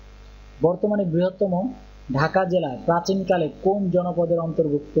বাতিলকৃত। বর্তমানে বৃহত্তম ঢাকা জেলা প্রাচীনকালে কোন জনপদের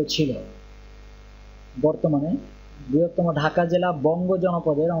অন্তর্ভুক্ত ছিল? বর্তমানে বৃহত্তম ঢাকা জেলা বঙ্গ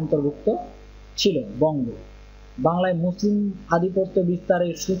জনপদের অন্তর্ভুক্ত ছিল, বঙ্গ। বাংলায় মুসলিম আধিপত্য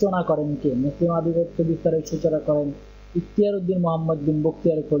বিস্তারের সূচনা করেন কে? মুসলিম আধিপত্য বিস্তারের সূচনা করেন ইখতিয়ার উদ্দিন মোহাম্মদ বিন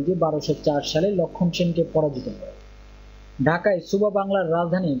বখতিয়ার খলজি 1204 সালে লক্ষণ সেনকে পরাজিত করে। ঢাকায় সুবা বাংলার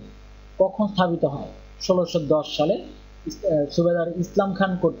রাজধানী কখন স্থাপিত হয়? 1610 সালে সুবেদার ইসলাম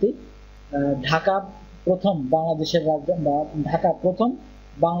খান কর্তৃক ঢাকা প্রথম বাংলাদেশের রাজধানী বা ঢাকা প্রথম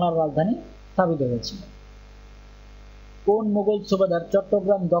বাংলার রাজধানী স্থাপিত হয়েছিল। কোন মুঘল সুবেদার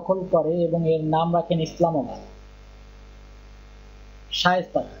চট্টগ্রাম দখল করে এবং এর নাম রাখেন ইসলামাবাদ?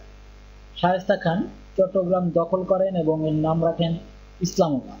 শায়েস্তা খান চট্টগ্রাম দখল করেন এবং এর নাম রাখেন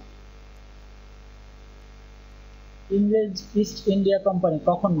ইসলামাবাদ। ইংরেজ ইস্ট ইন্ডিয়া কোম্পানি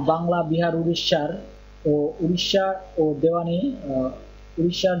কখন বাংলা, বিহার,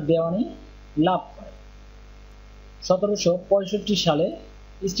 উড়িষ্যার দেওয়ানি লাভ করে? 1765 সালে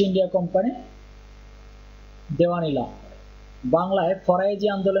ইস্ট ইন্ডিয়া কোম্পানি দেওয়ানি লাভ করে। বাংলায় ফরায়েজি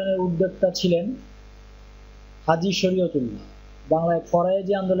আন্দোলনের উদ্যোক্তা ছিলেন হাজী শরীয়তুল্লাহ। বাংলায়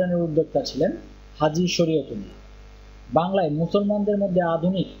ফরায়েজি আন্দোলনের উদ্যোক্তা ছিলেন হাজী শরীয়তুল্লাহ। বাংলায় মুসলমানদের মধ্যে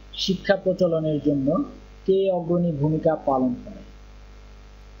আধুনিক শিক্ষা প্রচলনের জন্য কে অগ্রণী ভূমিকা পালন করে?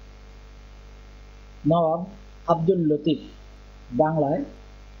 নবাব আব্দুল লতিফ। বাংলায়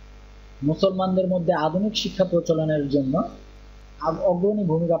মুসলমানদের মধ্যে আধুনিক শিক্ষা প্রচলনের জন্য অগ্রণী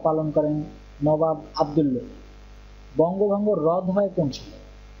ভূমিকা পালন করেন নবাব আব্দুল লতিফ। বঙ্গভঙ্গ রদ হয় কোন সালে?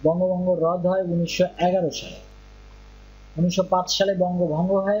 বঙ্গভঙ্গ রদ হয় 1911 সালে। 1905 সালে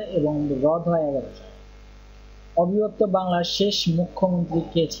বঙ্গভঙ্গ হয় এবং রদ হয় 11 সালে। অবিভক্ত বাংলার শেষ মুখ্যমন্ত্রী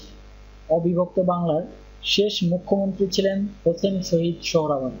কে ছিলেন? অবিভক্ত বাংলার শেষ মুখ্যমন্ত্রী ছিলেন হোসেন শহীদ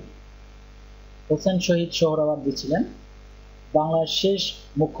সোহরাওয়ার্দী। হোসেন শহীদ সোহরাওয়ার্দী ছিলেন বাংলার শেষ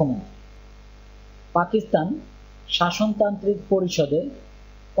মুখ্যমন্ত্রী। পাকিস্তান শাসনতান্ত্রিক পরিষদে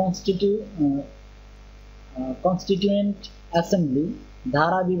কনস্টিটিউয়েন্ট অ্যাসেম্বলি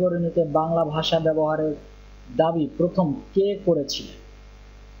ধারা বিবরণীতে বাংলা ভাষা ব্যবহারের দাবি প্রথম কে করেছিলেন?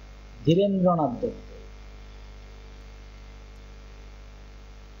 ধীরেন্দ্রনাথ দত্ত।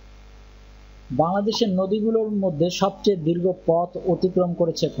 বাংলাদেশের নদীগুলোর মধ্যে সবচেয়ে দীর্ঘ পথ অতিক্রম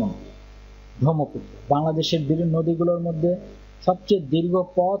করেছে কোনটি? ব্রহ্মপুত্র। বাংলাদেশের নদীগুলোর মধ্যে সবচেয়ে দীর্ঘ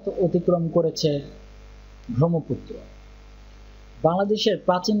পথ অতিক্রম করেছে ব্রহ্মপুত্র। বাংলাদেশের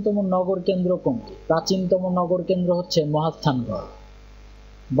প্রাচীনতম নগর কেন্দ্র কোনটি? প্রাচীনতম নগর কেন্দ্র হচ্ছে মহাস্থানগড়।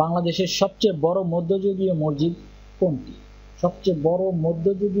 বাংলাদেশের সবচেয়ে বড় মধ্যযুগীয় মসজিদ কোনটি? সবচেয়ে বড়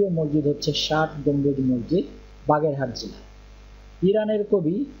মধ্যযুগীয় মসজিদ হচ্ছে ৬০ গম্বুজ মসজিদ, বাগেরহাট জেলা। ইরানের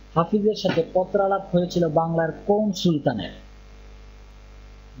কবি হাফিজের সাথে পত্রালাপ হয়েছিল বাংলার কোন সুলতানের?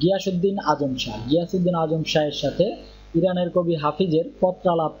 গিয়াসউদ্দিন আজম শাহ। গিয়াসউদ্দিন আজম শাহের সাথে ইরানের কবি হাফিজের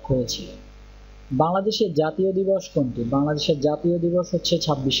পত্রালাপ হয়েছিল। বাংলাদেশের জাতীয় দিবস কোনটি? বাংলাদেশের জাতীয় দিবস হচ্ছে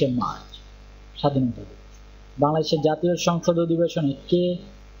 ২৬শে মার্চ, স্বাধীনতা দিবস। বাংলাদেশের জাতীয় সংসদ অধিবেশনে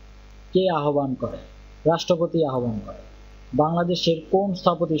কে আহ্বান করে? রাষ্ট্রপতি আহ্বান করে। বাংলাদেশের কোন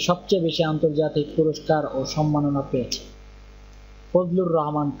স্থপতি সবচেয়ে বেশি আন্তর্জাতিক পুরস্কার ও সম্মাননা পেয়েছে? ফজলুর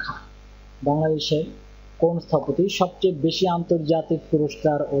রহমান খান। বাংলাদেশের কোন স্থপতি সবচেয়ে বেশি আন্তর্জাতিক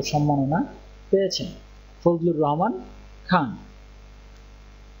পুরস্কার ও সম্মাননা পেয়েছেন? ফজলুর রহমান খান।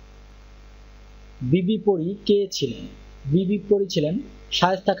 বিবি পরী কে ছিলেন? বিবি পরী ছিলেন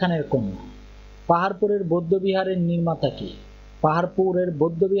শায়েস্তা খানের কন্যা। পাহাড়পুরের বৌদ্ধবিহারের নির্মাতা কে? পাহাড়পুরের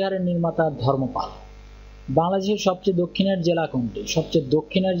বৌদ্ধবিহারের নির্মাতা ধর্মপাল। বাংলাদেশের সবচেয়ে দক্ষিণের জেলা কোনটি? সবচেয়ে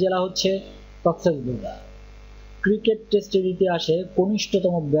দক্ষিণের জেলা হচ্ছে কক্সবাজার। ক্রিকেট টেস্টের ইতিহাসে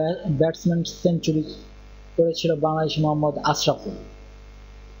কনিষ্ঠতম ব্যাটসম্যান সেঞ্চুরি করেছিল বাংলাদেশি মোহাম্মদ আশরাফুল।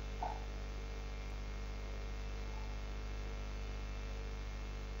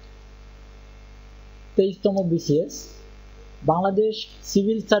 তেইশতম বিসিএস। বাংলাদেশ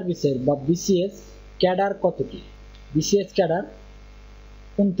সিভিল সার্ভিসের বা বিসিএস ক্যাডার কতটি? বিসিএস ক্যাডার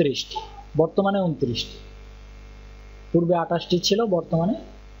 29টি, বর্তমানে 29টি। পূর্বে 28টি ছিল, বর্তমানে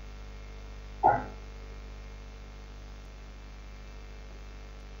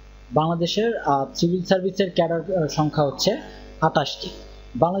বাংলাদেশের সিভিল সার্ভিসের ক্যাডার সংখ্যা হচ্ছে 28টি।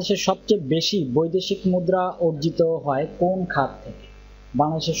 বাংলাদেশের সবচেয়ে বেশি বৈদেশিক মুদ্রা অর্জিত হয় কোন খাত থেকে?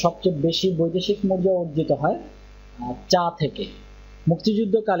 বাংলাদেশের সবচেয়ে বেশি বৈদেশিক মুদ্রা অর্জিত হয় চা থেকে।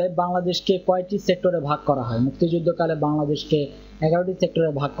 মুক্তিযুদ্ধকালে বাংলাদেশকে কয়টি সেক্টরে ভাগ করা হয়? মুক্তিযুদ্ধকালে বাংলাদেশকে 11টি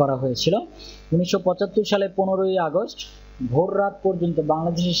সেক্টরে ভাগ করা হয়েছিল। 1975 সালে 15ই আগস্ট ভোর রাত পর্যন্ত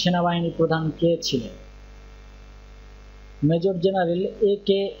বাংলাদেশের সেনাবাহিনী প্রধান কে ছিলেন? Major general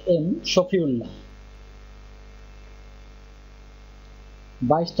AKM Shafiullah.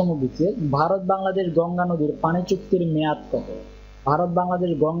 22তম BCS. Bharat Bangladesh Ganga নদীর পানি চুক্তির মেয়াদ কত? ভারত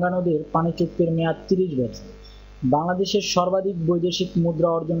বাংলাদেশ গঙ্গা নদীর পানি চুক্তির মেয়াদ 30 বছর। বাংলাদেশের সর্বাধিক বৈদেশিক মুদ্রা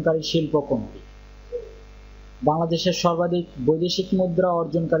অর্জনকারী শিল্প কোনটি? বাংলাদেশের সর্বাধিক বৈদেশিক মুদ্রা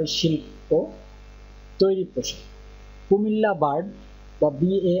অর্জনকারী শিল্প তৈরি পোশাক। কুমিল্লা বার্ড বা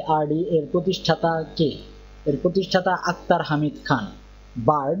BARD এর প্রতিষ্ঠাতা কে? এর প্রতিষ্ঠাতা আক্তার হামিদ খান।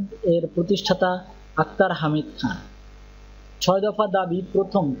 বার্ড এর প্রতিষ্ঠাতা আক্তার হামিদ খান। 6 দফা দাবি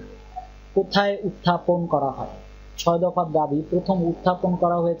প্রথম কোথায় উত্থাপন করা হয়? 6 দফা দাবি প্রথম উত্থাপন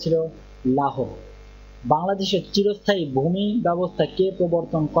করা হয়েছিল লাহোর। বাংলাদেশের চিরস্থায়ী ভূমি ব্যবস্থা কে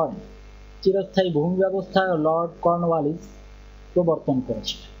প্রবর্তন করেন? চিরস্থায়ী ভূমি ব্যবস্থা লর্ড কর্নওয়ালিস প্রবর্তন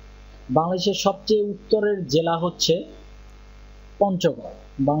করেছিলেন। বাংলাদেশের সবচেয়ে উত্তরের জেলা হচ্ছে পঞ্চগড়।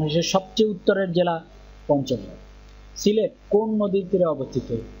 বাংলাদেশের সবচেয়ে উত্তরের জেলা পঞ্চগড়। সিলেট কোন নদীর তীরে অবস্থিত?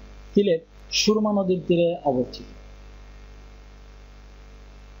 সিলেট সুরমা নদীর তীরে অবস্থিত।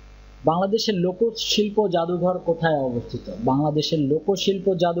 বাংলাদেশের লোকশিল্প জাদুঘর কোথায় অবস্থিত? বাংলাদেশের লোকশিল্প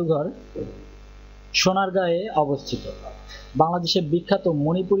জাদুঘর সোনারগাঁয়ে অবস্থিত। বাংলাদেশের বিখ্যাত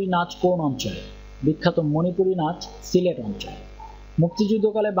মণিপুরী নাচ কোন অঞ্চলে? বিখ্যাত মণিপুরী নাচ সিলেট অঞ্চলে।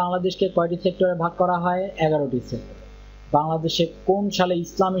 মুক্তিযুদ্ধকালে বাংলাদেশকে কয়টি সেক্টরে ভাগ করা হয়? 11টি সেক্টরে। বাংলাদেশে কোন সালে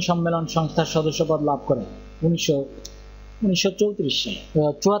ইসলামী সম্মেলন সংস্থার সদস্যপদ লাভ করে? 1974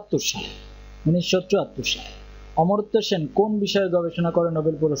 সালে। 1974 সালে। অমর্ত্য সেন কোন বিষয়ে গবেষণা করে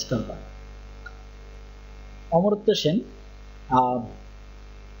নোবেল পুরস্কার পান? অমর্ত্য সেন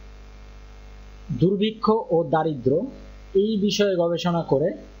দুর্ভিক্ষ ও দারিদ্র্য এই বিষয়ে গবেষণা করে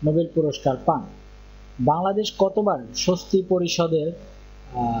নোবেল পুরস্কার পান। বাংলাদেশ কতবার স্বস্তি পরিষদের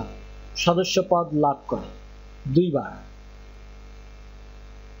সদস্যপদ লাভ করে? 2 বার।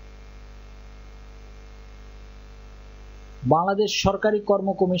 বাংলাদেশ সরকারি কর্ম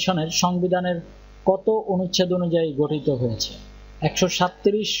কমিশনের সংবিধানের কত অনুচ্ছেদ অনুযায়ী গঠিত হয়েছে?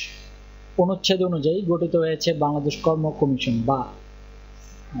 137 অনুচ্ছেদ অনুযায়ী গঠিত হয়েছে বাংলাদেশ কর্ম কমিশন বা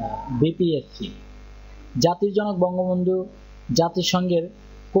BPSC। জাতির জনক বঙ্গবন্ধু জাতিসংঘের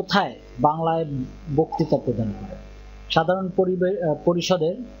কোথায় বাংলায় বক্তৃতা প্রদান করে? সাধারণ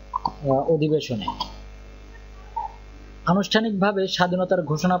পরিষদের অধিবেশনে। আনুষ্ঠানিকভাবে স্বাধীনতার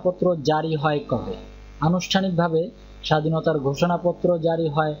ঘোষণাপত্র জারি হয় কবে? আনুষ্ঠানিকভাবে স্বাধীনতার ঘোষণাপত্র জারি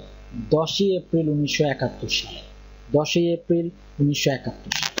হয় 10ই এপ্রিল 1971 সালে। 10ই এপ্রিল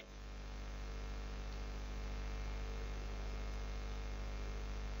 1971 সালে।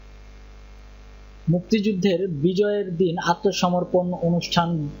 মুক্তিযুদ্ধের বিজয়ের দিন আত্মসমর্পণ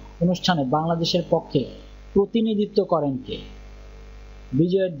অনুষ্ঠানে বাংলাদেশের পক্ষে প্রতিনিধিত্ব করেন কে?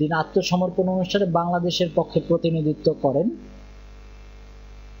 বিজয়ের দিন আত্মসমর্পণ অনুষ্ঠানে বাংলাদেশের পক্ষে প্রতিনিধিত্ব করেন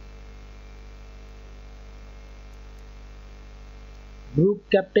গ্রুপ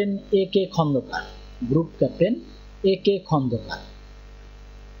ক্যাপ্টেন এ কে খন্দকার। গ্রুপ ক্যাপ্টেন এ কে খন্দকার।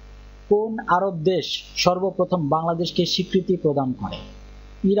 কোন আরব দেশ সর্বপ্রথম বাংলাদেশকে স্বীকৃতি প্রদান করে?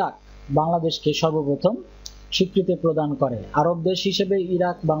 ইরাক বাংলাদেশকে সর্বপ্রথম স্বীকৃতি প্রদান করে। আরব দেশ হিসেবে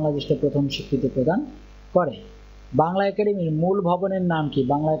ইরাক বাংলাদেশকে প্রথম স্বীকৃতি প্রদান করে। বাংলা একাডেমির মূল ভবনের নাম কি?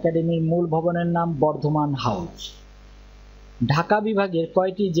 বাংলা একাডেমির মূল ভবনের নাম বর্ধমান হাউস। ঢাকা বিভাগের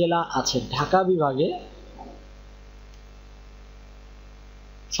কয়টি জেলা আছে? ঢাকা বিভাগে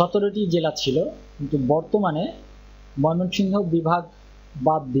 17টি জেলা ছিল, কিন্তু বর্তমানে ময়মনসিংহ বিভাগ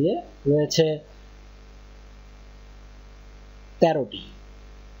বাদ দিয়ে রয়েছে 13টি।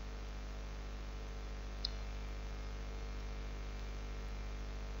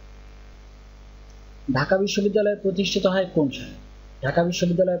 ঢাকা বিশ্ববিদ্যালয় প্রতিষ্ঠিত হয় কোন সালে? ঢাকা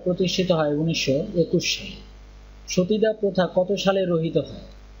বিশ্ববিদ্যালয় প্রতিষ্ঠিত হয় 1921 সালে। সতীদাহ প্রথা কত সালে রহিত হয়?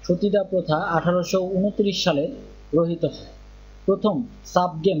 সতীদাহ প্রথা 1829 সালে রহিত হয়। প্রথম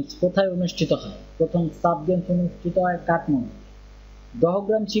সাব গেমস কোথায় অনুষ্ঠিত হয়? প্রথম সাব গেমস অনুষ্ঠিত হয় কাঠমান্ডু।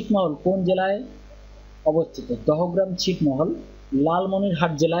 দহগ্রাম ছিটমহল কোন জেলায় অবস্থিত? দহগ্রাম ছিটমহল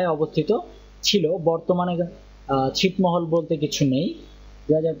লালমনিরহাট জেলায় অবস্থিত ছিল। বর্তমানে ছিটমহল বলতে কিছু নেই।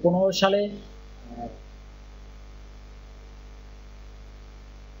 2015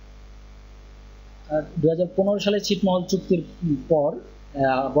 সালে ছিটমহল চুক্তির পর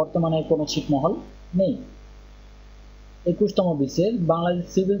বর্তমানে কোনো ছিটমহল নেই। 21তম বিসিএস বাংলাদেশ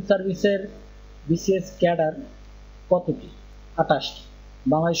সিভিল সার্ভিসের বিসিএস ক্যাডার কতটি? 28টি।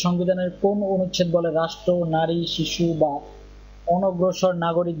 বাংলাদেশ সংবিধানের কোন অনুচ্ছেদ বলে রাষ্ট্র নারী শিশু বা অনগ্রসর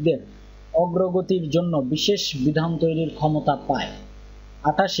নাগরিকদের অগ্রগতির জন্য বিশেষ বিধান তৈরির ক্ষমতা পায়?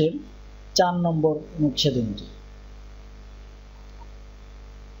 28-এর 4 নম্বর অনুচ্ছেদ অনুযায়ী।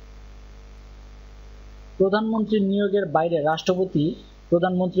 প্রধানমন্ত্রীর নিয়োগের বাইরে রাষ্ট্রপতি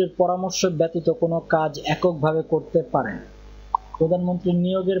প্রধানমন্ত্রীর পরামর্শ ব্যতীত কোনো কাজ এককভাবে করতে পারেন? প্রধানমন্ত্রীর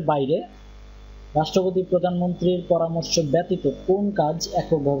নিয়োগের বাইরে রাষ্ট্রপতি প্রধানমন্ত্রীর পরামর্শ ব্যতীত কোন কাজ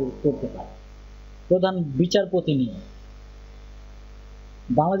এককভাবে করতে পারে? প্রধান বিচারপতি নিয়োগ।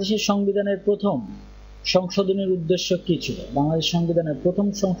 বাংলাদেশের সংবিধানের প্রথম সংশোধনীর উদ্দেশ্য কি ছিল? বাংলাদেশ সংবিধানের প্রথম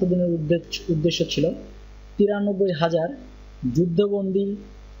সংশোধনীর উদ্দেশ্য ছিল 93,000 যুদ্ধবন্দী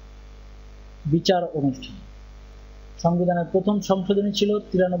বিচার অনুষ্ঠান। সংবিধানের প্রথম সংশোধনী ছিল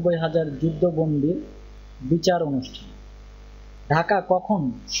 93,000 যুদ্ধবন্দীর বিচার অনুষ্ঠান। ঢাকা কখন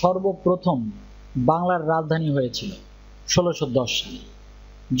সর্বপ্রথম বাংলার রাজধানী হয়েছিল? 1610 সালে।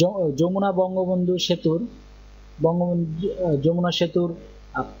 যমুনা সেতুর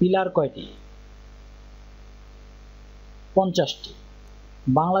পিলার কয়টি? 50টি।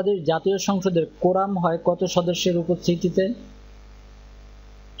 বাংলাদেশ জাতীয় সংসদের কোরাম হয় কত সদস্যের উপস্থিতিতে?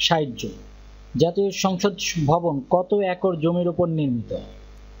 60 জন। জাতীয় সংসদ ভবন কত একর জমির উপর নির্মিত?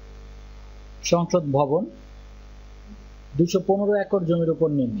 সংসদ ভবন 215 একর জমির উপর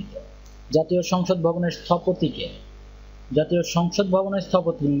নির্মিত। জাতীয় সংসদ ভবনের স্থপতি কে? জাতীয় সংসদ ভবনের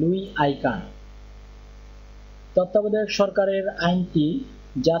স্থপতি লুই আইকান। তত্ত্বাবধায়ক সরকারের আইনটি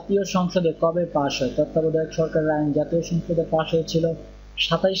জাতীয় সংসদে কবে পাস হয়? তত্ত্বাবধায়ক সরকারের আইন জাতীয় সংসদে পাস হয়েছিল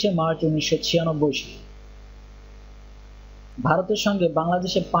 27শে মার্চ 1996 সালে। ভারতের সঙ্গে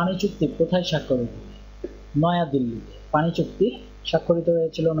বাংলাদেশের পানি চুক্তি কোথায় স্বাক্ষরিত হয়? নয়াদিল্লিতে। পানি চুক্তি স্বাক্ষরিত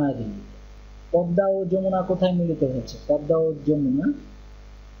হয়েছিল নয়াদিল্লিতে। পদ্মা ও যমুনা কোথায় মিলিত হয়েছে? পদ্মা ও যমুনা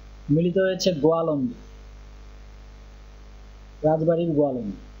মিলিত হয়েছে গোয়ালন্দে, রাজবাড়ির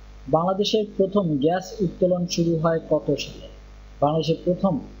গোয়ালন্দে। বাংলাদেশের প্রথম গ্যাস উত্তোলন শুরু হয় কত সালে? বাংলাদেশের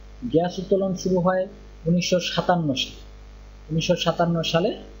প্রথম গ্যাস উত্তোলন শুরু হয় 1957 সালে। 1957 সালে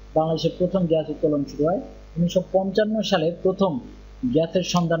বাংলাদেশের প্রথম গ্যাস উত্তোলন শুরু হয়। 1955 সালে প্রথম গ্যাসের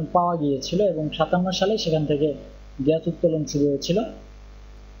সন্ধান পাওয়া গিয়েছিল এবং 57 সালে সেখান থেকে গ্যাস উত্তোলন শুরু হয়েছিল।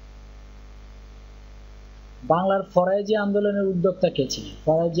 বাংলার ফরায়েজি আন্দোলনের উদ্যোক্তা কে ছিলেন?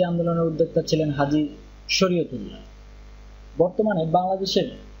 ফরায়েজি আন্দোলনের উদ্যোক্তা ছিলেন হাজী শরীয়তুল্লাহ। বর্তমানে বাংলাদেশের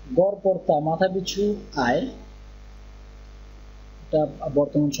গড়পড়তা মাথাপিছু আয়, এটা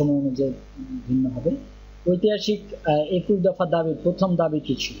বর্তমান সময় অনুযায়ী ভিন্ন হবে, ঐতিহাসিক 21 দফা দাবির প্রথম দাবি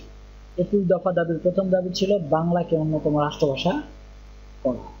কি ছিল? 21 দফা দাবির প্রথম দাবি ছিল বাংলাকে অন্যতম রাষ্ট্রভাষা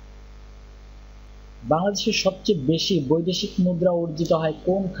করা। বাংলাদেশের সবচেয়ে বেশি বৈদেশিক মুদ্রা অর্জিত হয়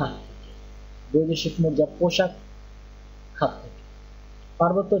কোন খাত থেকে? বৈদেশিক মুদ্রা পোশাক খাত থেকে।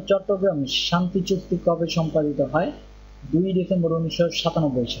 পার্বত্য চট্টগ্রাম শান্তি চুক্তি কবে সম্পাদিত হয়? 2 ডিসেম্বর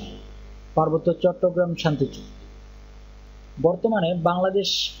 1997 সালে। পার্বত্য চট্টগ্রাম শান্তি চুক্তি। বর্তমানে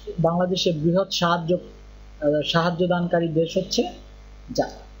বাংলাদেশের বৃহৎ সাহায্যদানকারী দেশ হচ্ছে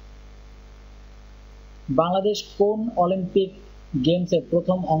জাপান। বাংলাদেশ কোন অলিম্পিক গেমসে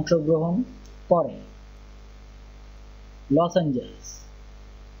প্রথম অংশগ্রহণ করে? Los Angeles.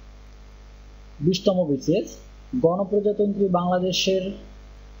 20তম BCS গণপ্রজাতন্ত্রী বাংলাদেশের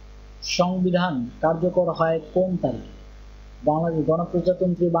সংবিধান কার্যকর হয় কোন তারিখে?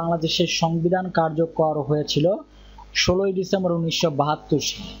 গণপ্রজাতন্ত্রী বাংলাদেশের সংবিধান কার্যকর হয়েছিল 16 ডিসেম্বর 1972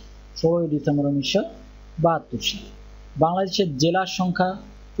 সালে। 16 ডিসেম্বর 1972 সালে। বাংলাদেশের জেলার সংখ্যা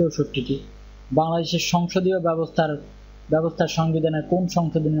 64টি। বাংলাদেশের সংসদীয় ব্যবস্থার সংবিধানের কোন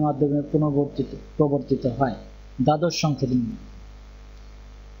সংশোধনীর মাধ্যমে প্রবর্তিত হয়? দ্বাদশ সংশোধনী।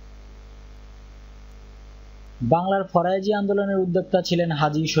 বাংলার ফরায়েজি আন্দোলনের উদ্যোক্তা ছিলেন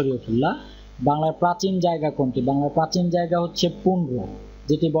হাজী শরীয়তুল্লাহ। বাংলার প্রাচীন জায়গা কোনটি? বাংলার প্রাচীন জায়গা হচ্ছে পুন্ড্র,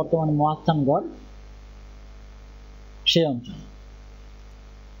 যেটি বর্তমানে মহাস্থানগড় সেই অঞ্চল।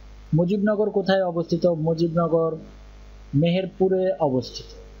 মুজিবনগর কোথায় অবস্থিত? মুজিবনগর মেহেরপুরে অবস্থিত।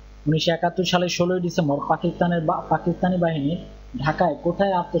 1971 সালের 16 ডিসেম্বর পাকিস্তানি বাহিনী ঢাকায়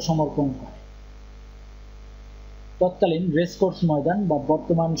কোথায় আত্মসমর্পণ করে? তৎকালীন রেসকোর্স ময়দান বা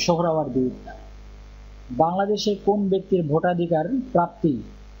বর্তমান সোহরাওয়ার্দী উদ্যান। বাংলাদেশের কোন ব্যক্তির ভোটাধিকার প্রাপ্তি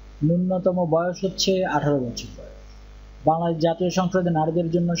ন্যূনতম বয়স হচ্ছে 18 বছর বয়স? বাংলাদেশ জাতীয় সংসদে নারীদের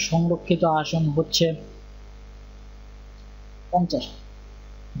জন্য সংরক্ষিত আসন হচ্ছে 50।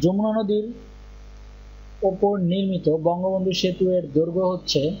 যমুনা নদীর ওপর নির্মিত বঙ্গবন্ধু সেতু এর দৈর্ঘ্য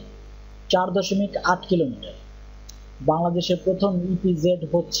হচ্ছে 4.8 কিলোমিটার। বাংলাদেশের প্রথম ইপিজেড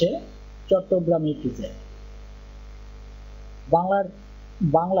হচ্ছে চট্টগ্রাম ইপিজেড।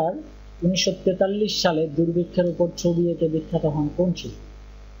 বাংলার 1943 সালে দুর্ভিক্ষের উপর ছবি এঁকে বিখ্যাত হন কোন শিল্পী?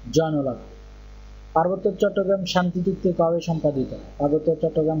 জয়নুল আবেদিন। পার্বত্য চট্টগ্রাম শান্তি চুক্তি কবে সম্পাদিত হয়? পার্বত্য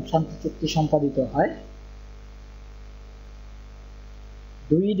চট্টগ্রাম শান্তি চুক্তি সম্পাদিত হয়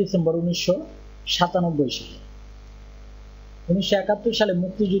 2 ডিসেম্বর 1997 সালে। 1971 সালে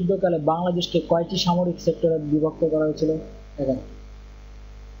মুক্তিযুদ্ধকালে বাংলাদেশকে কয়টি সামরিক সেক্টরে বিভক্ত করা হয়েছিল? 11টি।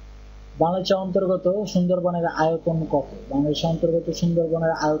 বাংলাদেশের অন্তর্গত সুন্দরবনের আয়তন কত? বাংলাদেশের অন্তর্গত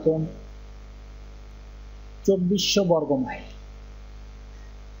সুন্দরবনের আয়তন 2400 বর্গ মাইল।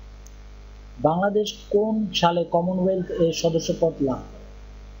 বাংলাদেশ কোন সালে কমনওয়েলথ এর সদস্যপদ লাভ করে?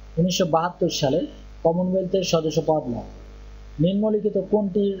 1972 সালে কমনওয়েলথের সদস্যপদ লাভ করে। নিম্নলিখিত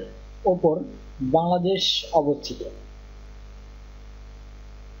কোনটির ওপর বাংলাদেশ অবস্থিত?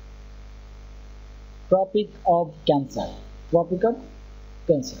 Tropic of cancer.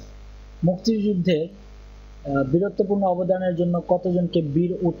 মুক্তিযুদ্ধের বীরত্বপূর্ণ অবদানের জন্য কতজনকে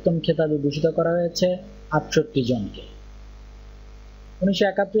বীর উত্তম খেতাবে ভূষিত করা হয়েছে? 68 জনকে।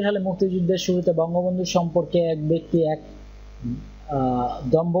 1971 সালে মুক্তিযুদ্ধের শুরুতে বঙ্গবন্ধু সম্পর্কে এক ব্যক্তি এক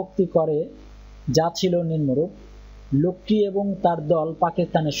দম্ভোক্তি করে যা ছিল নিম্নরূপ: লোকটি এবং তার দল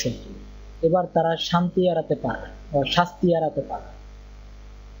পাকিস্তানের শত্রু, এবার তারা শাস্তি এড়াতে পারে।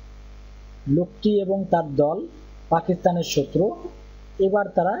 লোকটি এবং তার দল পাকিস্তানের শত্রু, এবার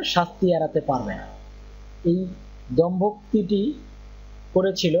তারা শাস্তি এড়াতে পারবে না। এই দম্ভোক্তিটি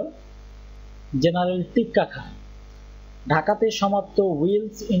করেছিল জেনারেল টিক্কা খান। ঢাকাতে সমাপ্ত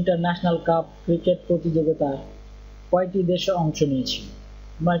উইলস ইন্টারন্যাশনাল কাপ ক্রিকেট প্রতিযোগিতায় কয়টি দেশ অংশ নিয়েছিল?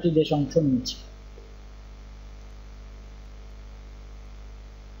 9টি দেশ অংশ নিয়েছিল।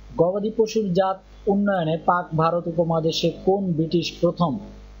 গবাদি পশুর জাত উন্নয়নে পাক ভারত উপমহাদেশে কোন ব্রিটিশ প্রথম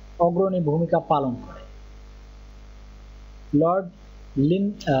অগ্রণী ভূমিকা পালন করে? Lord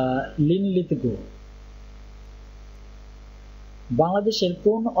Linlithgow. বাংলাদেশের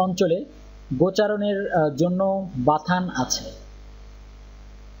কোন অঞ্চলে গোচারণের জন্য বাথান আছে?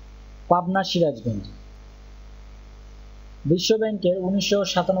 পাবনা, সিরাজগঞ্জ। বিশ্বব্যাংকের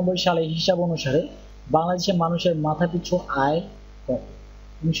 1997 সালে হিসাব অনুসারে বাংলাদেশের মানুষের মাথাপিছু আয় কত?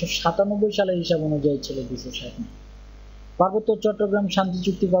 1997 সালের হিসাব অনুযায়ী ছিল 260। পার্বত্য চট্টগ্রাম শান্তি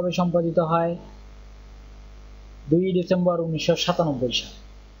চুক্তি কবে সম্পাদিত হয়? 2 ডিসেম্বর 1997 সালে।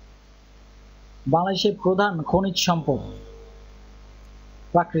 বাংলাদেশের প্রধান খনিজ সম্পদ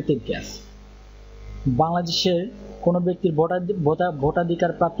প্রাকৃতিক গ্যাস। বাংলাদেশের কোন ব্যক্তির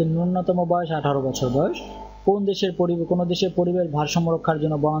ভোটাধিকার প্রাপ্তির ন্যূনতম বয়স 18 বছর বয়স। কোন দেশের পরিবেশ ভারসাম্য রক্ষার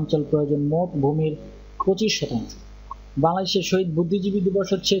জন্য বনাঞ্চল প্রয়োজন মোট ভূমির 25%। বাংলাদেশের শহীদ বুদ্ধিজীবী দিবস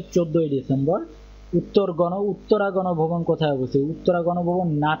হচ্ছে 14 ডিসেম্বর। উত্তরা গণভবন কোথায় অবস্থিত? উত্তরা গণভবন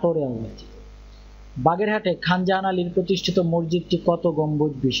নাটোরে অবস্থিত। বাগেরহাটে খান জাহান আলীর প্রতিষ্ঠিত মসজিদটি কত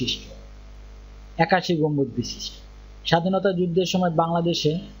গম্বুজ বিশিষ্ট? 81 গম্বুজ বিশিষ্ট। স্বাধীনতা যুদ্ধের সময়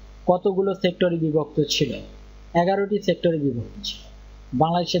বাংলাদেশে কতগুলো সেক্টরে বিভক্ত ছিল? 11টি সেক্টরে বিভক্ত ছিল।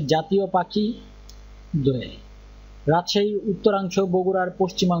 বাংলাদেশের জাতীয় পাখি দোয়েল। রাজশাহীর উত্তরাংশ, বগুড়ার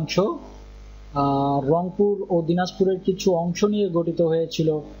পশ্চিমাংশ, রংপুর ও দিনাজপুরের কিছু অংশ নিয়ে গঠিত হয়েছিল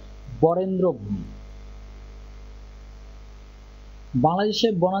বরেন্দ্র ভূমি।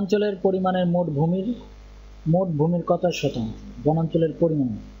 বাংলাদেশের বনাঞ্চলের পরিমাণের মোট ভূমির কত শতাংশ? বনাঞ্চলের পরিমাণ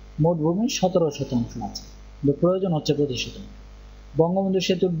মোট ভূমির 17% আছে, প্রয়োজন হচ্ছে 25%। বঙ্গবন্ধু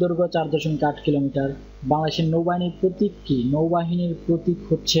সেতুর দৈর্ঘ্য 4.8 কিলোমিটার। বাংলাদেশের নৌবাহিনীর প্রতীক কি? নৌবাহিনীর প্রতীক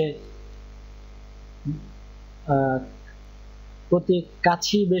হচ্ছে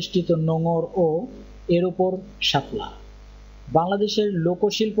কাছি বেষ্টিত নোঙর ও এর উপর শাপলা। বাংলাদেশের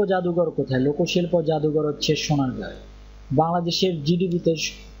লোকশিল্প জাদুঘর কোথায়? লোকশিল্প জাদুঘর হচ্ছে সোনারগাঁয়ে। বাংলাদেশের জিডিপিতে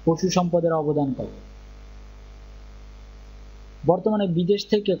পশু সম্পদের অবদান কত? বর্তমানে বিদেশ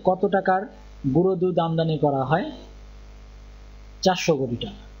থেকে কত টাকার গুঁড়ো দুধ আমদানি করা হয়? 400 কোটি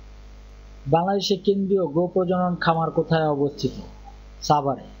টাকা। বাংলাদেশের কেন্দ্রীয় গো প্রজনন খামার কোথায় অবস্থিত?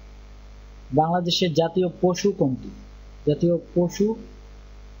 সাভারে। বাংলাদেশের জাতীয় পশু কোনটি? জাতীয় পশু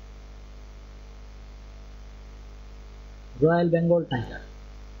রয়্যাল বেঙ্গল টাইগার।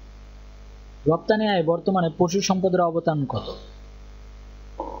 রপ্তানি আয় বর্তমানে পশু সম্পদের অবদান কত?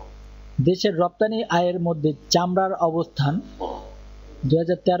 দেশের রপ্তানি আয়ের মধ্যে চামড়ার অবস্থান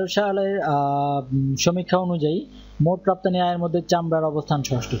 2013 সালের সমীক্ষা অনুযায়ী মোট রপ্তানি আয়ের মধ্যে চামড়ার অবস্থান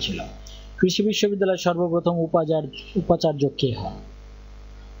ষষ্ঠ ছিল। কৃষি বিশ্ববিদ্যালয়ের সর্বপ্রথম উপাচার্য কে হন?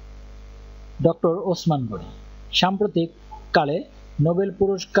 ডক্টর ওসমান গনি। সাম্প্রতিক কালে নোবেল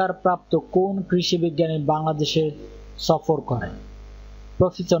পুরস্কার প্রাপ্ত কোন কৃষি বিজ্ঞানী বাংলাদেশে সফর করেন?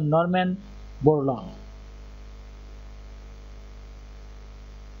 Professor Norman বোরলং।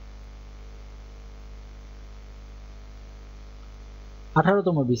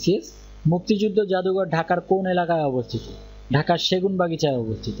 আঠারোতম বিসিএস মুক্তিযুদ্ধ জাদুঘর ঢাকার কোন এলাকায় অবস্থিত? ঢাকার সেগুনবাগিচায়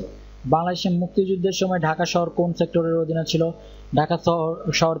অবস্থিত। বাংলাদেশের মুক্তিযুদ্ধের সময় ঢাকা শহর কোন সেক্টরের অধীনে ছিল? ঢাকা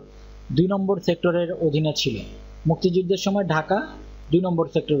শহর 2 নম্বর সেক্টরের অধীনে ছিল। মুক্তিযুদ্ধের সময় ঢাকা 2 নম্বর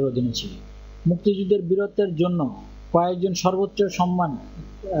সেক্টরের অধীনে ছিল। মুক্তিযুদ্ধের বীরত্বের জন্য কয়জন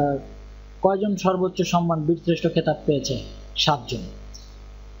সর্বোচ্চ সম্মান বীরশ্রেষ্ঠ খেতাব পেয়েছে? 7 জন।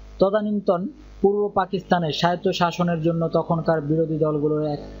 তদানীন্তন পূর্ব পাকিস্তানের স্বায়ত্ত শাসনের জন্য তখনকার বিরোধী দলগুলোর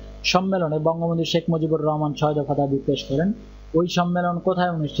এক সম্মেলনে বঙ্গবন্ধু শেখ মুজিবুর রহমান 6 দফা দাবি পেশ করেন। ওই সম্মেলন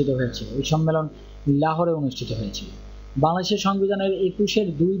কোথায় অনুষ্ঠিত হয়েছিল? ওই সম্মেলন লাহোরে অনুষ্ঠিত হয়েছিল। বাংলাদেশের সংবিধানের 21-এর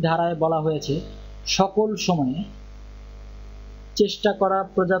 2 ধারায় বলা হয়েছে, সকল সময়ে চেষ্টা করা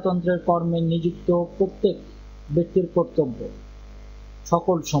প্রজাতন্ত্রের কর্মে নিযুক্ত প্রত্যেক ব্যক্তির কর্তব্য।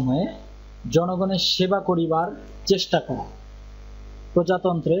 সকল সময়ে জনগণের সেবা করিবার চেষ্টা করা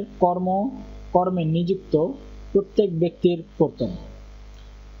প্রজাতন্ত্রের কর্মে নিযুক্ত প্রত্যেক ব্যক্তির কর্তব্য।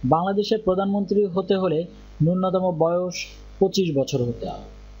 বাংলাদেশের প্রধানমন্ত্রী হতে হলে ন্যূনতম বয়স 25 বছর হতে হবে।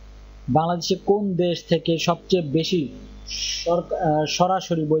 বাংলাদেশে কোন দেশ থেকে সবচেয়ে বেশি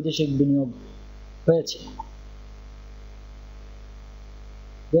সরাসরি বৈদেশিক বিনিয়োগ হয়েছে?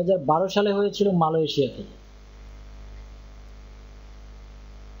 2012 সালে হয়েছিল মালয়েশিয়া থেকে।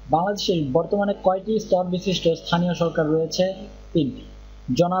 বাংলাদেশে বর্তমানে কয়টি স্তর বিশিষ্ট স্থানীয় সরকার রয়েছে? 3টি।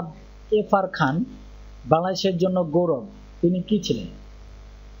 জনাব এফ.আর. খান বাংলাদেশের জন্য গৌরব, তিনি কি ছিলেন?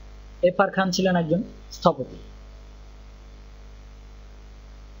 এফ.আর. খান ছিলেন একজন স্থপতি।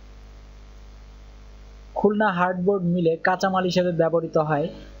 খুলনা হার্ডবোর্ড মিলে কাঁচামাল হিসেবে ব্যবহৃত হয়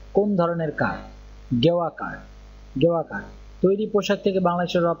কোন ধরনের কাঠ? গেওয়া কাঠ। তৈরি পোশাক থেকে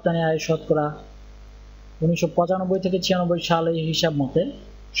বাংলাদেশের রপ্তানি আয় শতকরা 1995 থেকে 96 সালের হিসাব মতে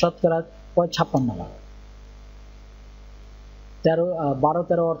শতকরা 56%।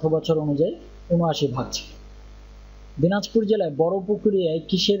 12-13 অর্থ বছর অনুযায়ী 79 ছিল। দিনাজপুর জেলায় বড়পুকুরিয়ায়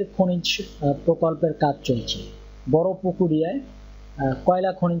কিসের খনিজ প্রকল্পের কাজ চলছে? বড়পুকুরিয়ায়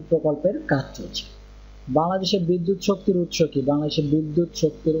কয়লা খনিজ প্রকল্পের কাজ চলছে। বাংলাদেশের বিদ্যুৎ শক্তির উৎস কি? বাংলাদেশের বিদ্যুৎ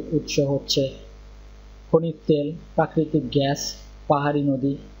শক্তির উৎস হচ্ছে খনিজ তেল, প্রাকৃতিক গ্যাস, পাহাড়ি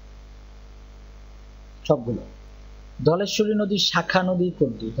নদী, সবগুলো। ধলেশ্বরী নদীর শাখা নদী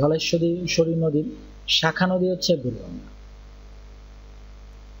কোনটি? ধলেশ্বরী নদীর শাখা নদী হচ্ছে বুড়িগঙ্গা।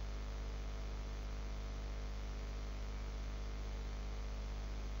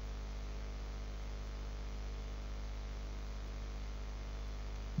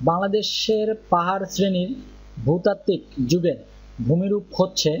 বাংলাদেশের পাহাড় শ্রেণীর ভূতাত্ত্বিক যুগের ভূমিরূপ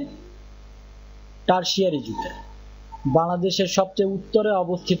হচ্ছে টারশিয়ারি যুগের। বাংলাদেশের সবচেয়ে উত্তরে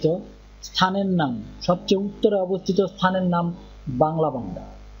অবস্থিত স্থানের নাম Banglabandha.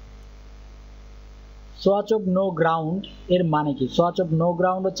 Swatch of no ground এর মানে কি? সোয়াচ অফ নো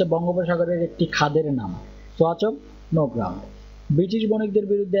গ্রাউন্ড হচ্ছে বঙ্গোপসাগরের একটি খাদের নাম, swatch of no ground. British বণিকদের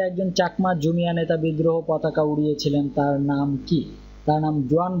বিরুদ্ধে একজন চাকমা জুমিয়া নেতা বিদ্রোহ পতাকা উড়িয়েছিলেন, তার নাম কি? তার নাম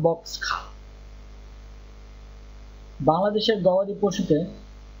জোয়ান বক্স খা। বাংলাদেশের গবাদি পশুতে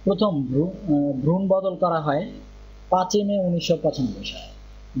প্রথম ভ্রূণ বদল করা হয় 5 মে 1995 সালে।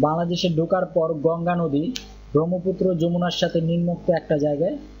 বাংলাদেশে ঢোকার পর গঙ্গা নদী ব্রহ্মপুত্র যমুনার সাথে নিম্নোক্ত একটা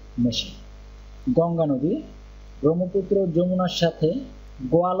জায়গায় মেশে। গঙ্গা নদী ব্রহ্মপুত্র যমুনার সাথে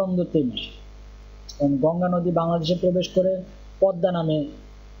গোয়ালন্দতে মেশে। গঙ্গা নদী বাংলাদেশে প্রবেশ করে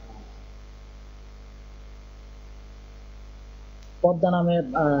পদ্মা নামে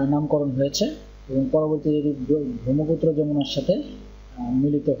নামকরণ হয়েছে এবং পরবর্তীতে ব্রহ্মপুত্র যমুনার সাথে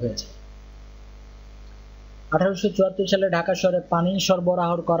মিলিত হয়েছে। 1874 সালে ঢাকা শহরে পানি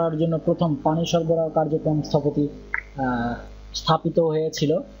সরবরাহ করার জন্য প্রথম পানি সরবরাহ কার্যক্রম স্থাপিত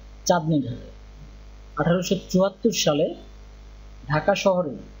হয়েছিল চাঁদনী ঘাটে। 1874 সালে ঢাকা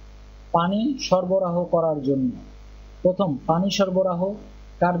শহরে পানি সরবরাহ করার জন্য প্রথম পানি সরবরাহ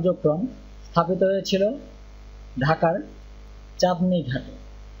কার্যক্রম স্থাপিত হয়েছিল ঢাকার চাঁদনী ঘাটে।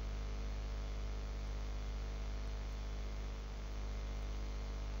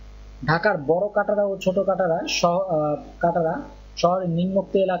 ঢাকার বড় কাটারা ও ছোট কাটারা শহরের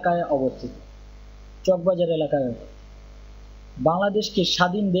নিম্নোক্ত এলাকায় অবস্থিত, চকবাজার এলাকায় অবস্থিত। বাংলাদেশকে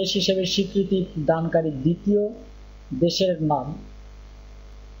স্বাধীন দেশ হিসেবে স্বীকৃতি দানকারী দ্বিতীয় দেশের নাম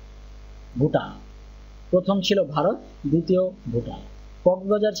ভুটান। প্রথম ছিল ভারত, দ্বিতীয় ভুটান।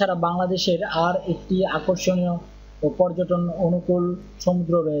 কক্সবাজার ছাড়া বাংলাদেশের আর একটি আকর্ষণীয় ও পর্যটন অনুকূল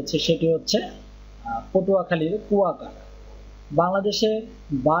সমুদ্র রয়েছে, সেটি হচ্ছে পটুয়াখালীর কুয়াকাটা। বাংলাদেশে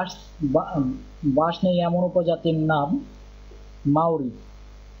বাস নেই এমন উপজাতির নাম মাউরি।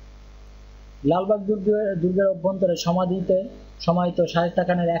 লালবাগ দুর্গের অভ্যন্তরে সমাধিতে সমাহিত শায়েস্তা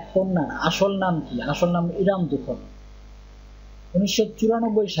খানের এক কন্যার আসল নাম কি? আসল নাম ইরাম তুখর।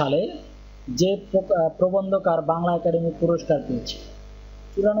 1994 সালে যে প্রবন্ধকার বাংলা একাডেমি পুরস্কার পেয়েছিল,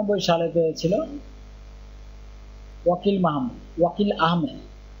 94 সালে পেয়েছিল ওয়াকিল আহমেদ।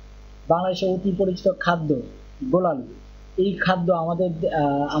 বাংলাদেশে অতি পরিচিত খাদ্য গোলালু। এই খাদ্য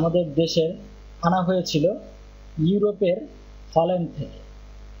আমাদের দেশের আনা হয়েছিল ইউরোপের হল্যান্ড থেকে।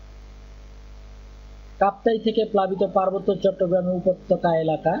 কাপ্তাই থেকে প্লাবিত পার্বত্য চট্টগ্রামের উপত্যকা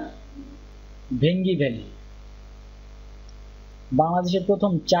এলাকা ভেঙ্গি ভ্যালি। বাংলাদেশের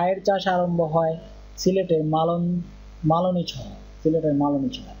প্রথম চায়ের চাষ আরম্ভ হয় সিলেটের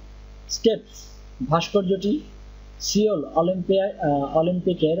মালনীছড়া। স্টেপস ভাস্কর্যটি সিওল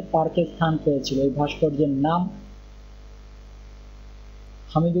অলিম্পিকের পার্কে স্থান পেয়েছিল। এই ভাস্কর্যের নাম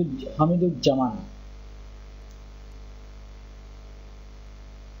হামিদুজ্জামান।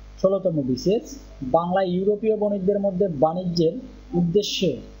 16তম বিসিএস বাংলা ইউরোপীয় বণিকদের মধ্যে বাণিজ্যের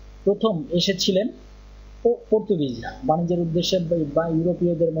উদ্দেশ্যে প্রথম এসেছিলেন পর্তুগিজরা। বাণিজ্যের উদ্দেশ্যে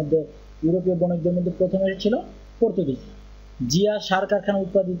ইউরোপীয় বণিকদের মধ্যে প্রথম এসেছিল পর্তুগিজ। জিয়া সার কারখানা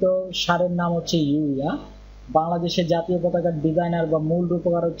উৎপাদিত সারের নাম হচ্ছে ইউরিয়া। বাংলাদেশের জাতীয় পতাকার ডিজাইনার বা মূল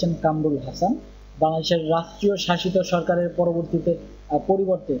রূপকার হচ্ছেন কামরুল হাসান। বাংলাদেশের রাষ্ট্রীয় শাসিত সরকারের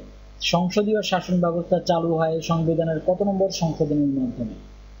পরিবর্তে সংসদীয় শাসন ব্যবস্থা চালু হয় সংবিধানের কত নম্বর সংশোধনীর মাধ্যমে?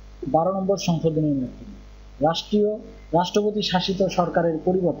 12 নম্বর সংশোধনীর মাধ্যমে। রাষ্ট্রপতি শাসিত সরকারের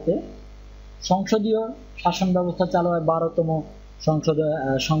পরিবর্তে সংসদীয় শাসন ব্যবস্থা চালু হয় 12তম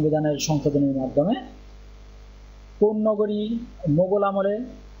সংবিধানের সংশোধনীর মাধ্যমে। কোন নগরী মোগল আমলে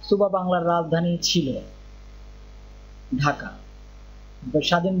সুবা বাংলার রাজধানী ছিল? ঢাকা।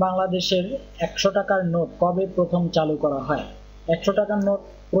 স্বাধীন বাংলাদেশের 100 টাকার নোট কবে প্রথম চালু করা হয়? 100 টাকার নোট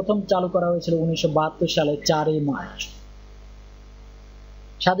প্রথম চালু করা হয়েছিল 1972 সালে 4 মার্চ।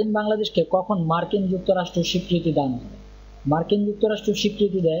 স্বাধীন বাংলাদেশকে কখন মার্কিন যুক্তরাষ্ট্র স্বীকৃতি দান করে? মার্কিন যুক্তরাষ্ট্র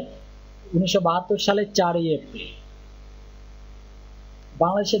স্বীকৃতি দেয় 1972 সালে 4 এপ্রিল।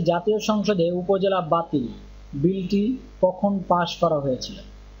 বাংলাদেশের জাতীয় সংসদে উপজেলা বাতিল বিলটি কখন পাশ করা হয়েছিল?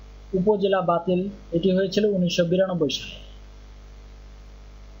 উপজেলা বাতিল এটি হয়েছিল 1992 সালে।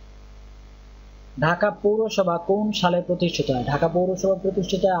 ঢাকা পৌরসভা কোন সালে প্রতিষ্ঠিত হয়? ঢাকা পৌরসভা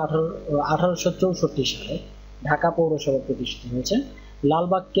প্রতিষ্ঠিত হয় 1864 সালে। ঢাকা পৌরসভা প্রতিষ্ঠিত হয়েছে।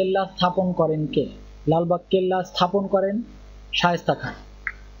 লালবাগ কেল্লা স্থাপন করেন কে? লালবাগ কেল্লা স্থাপন করেন শায়েস্তা খান।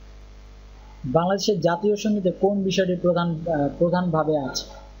 বাংলাদেশের জাতীয় সঙ্গীতে কোন বিষয়টি প্রধানভাবে আছে?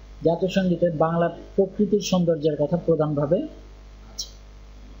 জাতীয় সঙ্গীতে বাংলার প্রকৃতির সৌন্দর্যের কথা প্রধানভাবে আছে।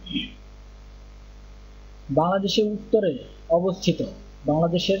 বাংলাদেশের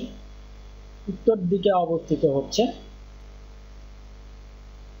উত্তর দিকে অবস্থিত হচ্ছে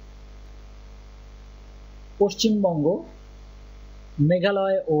পশ্চিমবঙ্গ,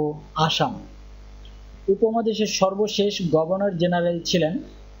 মেঘালয় ও আসাম। উপমহাদেশের সর্বশেষ গভর্নর জেনারেল ছিলেন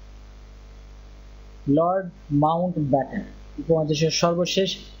লর্ড মাউন্ট ব্যাটেন। উপমহাদেশের সর্বশেষ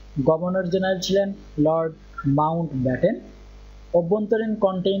গভর্নর জেনারেল ছিলেন লর্ড মাউন্ট ব্যাটেন। অভ্যন্তরীণ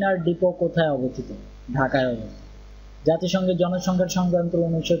কন্টেইনার ডিপো কোথায় অবস্থিত? ঢাকায় অবস্থিত। জাতিসংঘের জনসংখ্যার সংক্রান্ত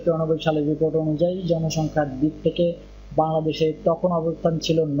 1993 সালের রিপোর্ট অনুযায়ী জনসংখ্যার দিক থেকে বাংলাদেশে তখন অবস্থান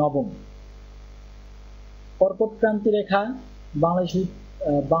ছিল নবম। কর্কট ক্রান্তি রেখা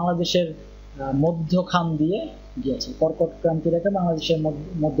বাংলাদেশের মধ্যখান দিয়ে গিয়েছে। কর্কট ক্রান্তি রেখা বাংলাদেশের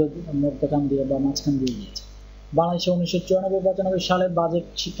মধ্যখান দিয়ে বা মাঝখান দিয়ে গিয়েছে। বাংলাদেশে 1994-95 সালে বাজেট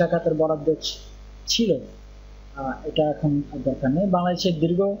শিক্ষা খাতের বরাদ্দ ছিল, এটা এখন দরকার নেই। বাংলাদেশের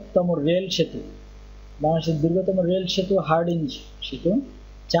দীর্ঘতম রেল সেতু হার্ডিঞ্জ সেতু।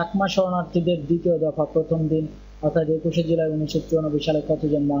 চাকমা শরণার্থীদের দ্বিতীয় দফা প্রথম দিন অর্থাৎ 21 জুলাই 1994 সালে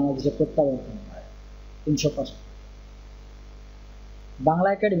কতজন বাংলাদেশে প্রত্যাবর্তন হয়? 305। বাংলা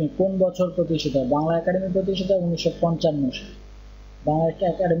একাডেমি কোন বছর প্রতিষ্ঠিত হয়? বাংলা একাডেমি প্রতিষ্ঠিত হয় 1955 সালে। বাংলা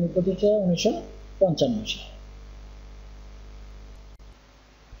একাডেমি প্রতিষ্ঠিত হয় 1955 সালে।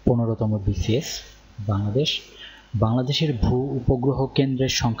 15তম BCS বাংলাদেশের ভূ উপগ্রহ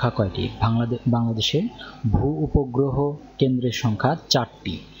কেন্দ্রের সংখ্যা কয়টি? বাংলাদেশের ভূ উপগ্রহ কেন্দ্রের সংখ্যা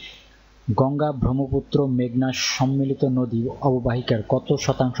 4টি। গঙ্গা, ব্রহ্মপুত্র, মেঘনা সম্মিলিত নদী অববাহিকার কত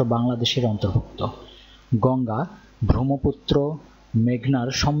শতাংশ বাংলাদেশের অন্তর্ভুক্ত? গঙ্গা, ব্রহ্মপুত্র, মেঘনার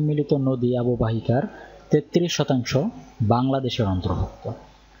সম্মিলিত নদী অববাহিকার 33% বাংলাদেশের অন্তর্ভুক্ত।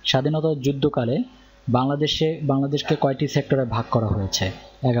 স্বাধীনতা যুদ্ধকালে বাংলাদেশকে কয়টি সেক্টরে ভাগ করা হয়েছে?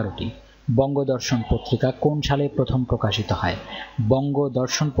 11টি। বঙ্গদর্শন পত্রিকা কোন সালে প্রথম প্রকাশিত হয়?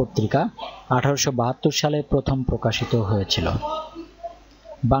 বঙ্গদর্শন পত্রিকা 1872 সালে প্রথম প্রকাশিত হয়েছিল।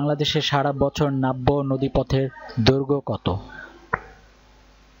 বাংলাদেশে সারা বছর নাব্য নদীপথের দৈর্ঘ্য কত?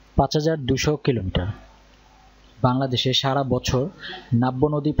 5200 কিলোমিটার। বাংলাদেশে সারা বছর নাব্য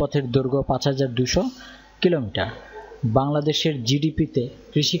নদীপথের দৈর্ঘ্য 5200 কিলোমিটার। বাংলাদেশের জিডিপিতে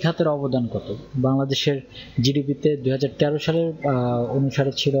কৃষিখাতের অবদান কত? বাংলাদেশের জিডিপিতে 2013 সালের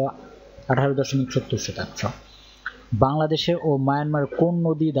অনুসারে ছিল 18.70%। বাংলাদেশে ও মায়ানমার কোন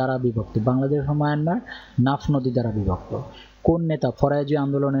নদী দ্বারা বিভক্ত? বাংলাদেশ ও মায়ানমার নাফ নদী দ্বারা বিভক্ত। কোন নেতা ফরাজি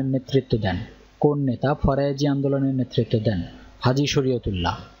আন্দোলনের নেতৃত্ব দেন? হাজী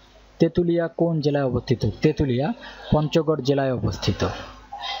শরীয়তুল্লাহ। তেঁতুলিয়া কোন জেলায় অবস্থিত? তেঁতুলিয়া পঞ্চগড় জেলায় অবস্থিত।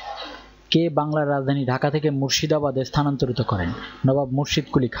 কে বাংলার রাজধানী ঢাকা থেকে মুর্শিদাবাদে স্থানান্তরিত করেন? নবাব মুর্শিদ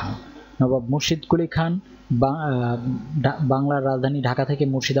কুলি খান বাংলার রাজধানী ঢাকা থেকে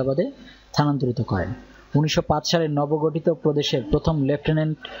মুর্শিদাবাদে স্থানান্তরিত করেন। 1905 সালে নবগঠিত প্রদেশের প্রথম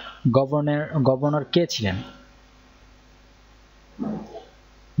লেফটেন্যান্ট গভর্নর কে ছিলেন?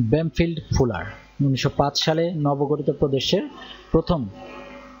 Bampfylde fuller. 1905 সালে নবগঠিত প্রদেশের প্রথম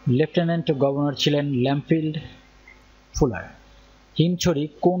লেফটেন্যান্ট গভর্নর ছিলেন ল্যামফিল্ড ফুলার। হিমছড়ি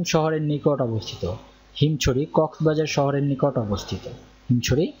কোন শহরের নিকট অবস্থিত? হিমছড়ি কক্সবাজার শহরের নিকট অবস্থিত।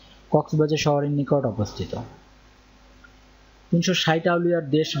 360 আউলিয়ার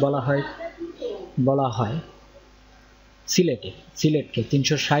দেশ বলা হয় সিলেটকে।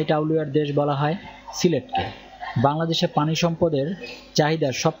 360 আউলিয়ার দেশ বলা হয় সিলেটকে। বাংলাদেশে পানি সম্পদের চাহিদা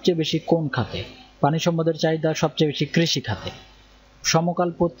সবচেয়ে বেশি কোন খাতে? পানি সম্পদের চাহিদা সবচেয়ে বেশি কৃষি খাতে। সমকাল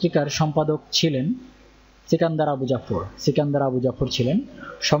পত্রিকার সম্পাদক ছিলেন সিকান্দার আবু জাফর ছিলেন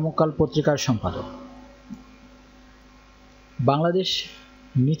সমকাল পত্রিকার সম্পাদক। বাংলাদেশ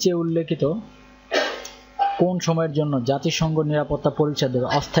নিচে উল্লেখিত কোন সময়ের জন্য জাতিসংঘ নিরাপত্তা পরিষদের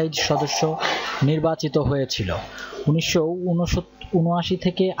অস্থায়ী সদস্য নির্বাচিত হয়েছিল? 1979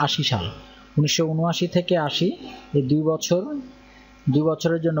 থেকে 80 সাল। 1979 থেকে 80 এই 2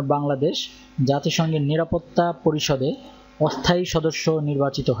 বছরের জন্য বাংলাদেশ জাতিসংঘের নিরাপত্তা পরিষদে অস্থায়ী সদস্য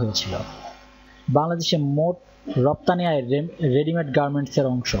নির্বাচিত হয়েছিল। বাংলাদেশে মোট রপ্তানি আয় রেডিমেড গার্মেন্টসের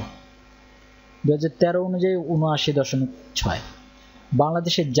অংশ 2013 অনুযায়ী 79.6।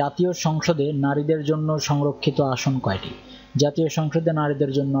 বাংলাদেশের জাতীয় সংসদে নারীদের জন্য সংরক্ষিত আসন কয়টি? জাতীয় সংসদে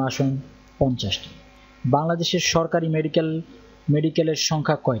নারীদের জন্য আসন 50টি। বাংলাদেশের সরকারি মেডিকেলের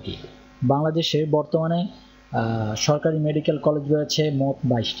সংখ্যা কয়টি? বাংলাদেশে বর্তমানে সরকারি মেডিকেল কলেজ রয়েছে মোট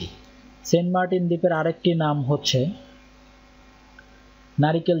 22টি। সেন্ট মার্টিন দ্বীপের আরেকটি নাম হচ্ছে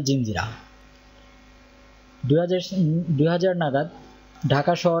নারিকেল জিঞ্জিরা। 2000 নাগাদ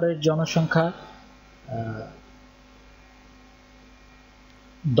ঢাকা শহরের জনসংখ্যা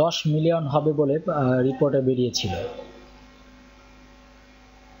 10 মিলিয়ন হবে বলে রিপোর্টে বেরিয়েছিল।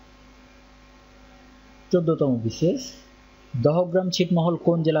 14তম BCS দহগ্রাম ছিটমহল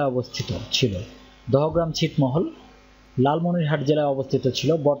কোন জেলায় অবস্থিত ছিল? দহগ্রাম ছিটমহল লালমনিরহাট জেলায় অবস্থিত ছিল।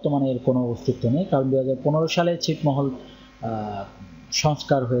 বর্তমানে এর কোনো অস্তিত্ব নেই, কারণ 2015 সালে ছিটমহল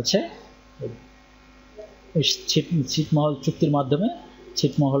সংস্কার হয়েছে। ছিটমহল চুক্তির মাধ্যমে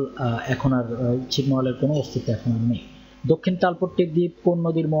ছিটমহলের কোনো অস্তিত্ব এখন আর নেই। দক্ষিণ তালপট্টি দ্বীপ কোন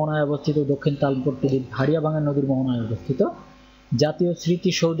নদীর মোহনায় অবস্থিত? দক্ষিণ তালপট্টি দ্বীপ হারিয়াভাঙ্গা নদীর মোহনায় অবস্থিত। জাতীয়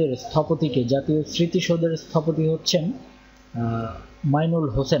স্মৃতিসৌধের স্থপতিকে? জাতীয় স্মৃতিসৌধের স্থপতি হচ্ছেন মাইনুল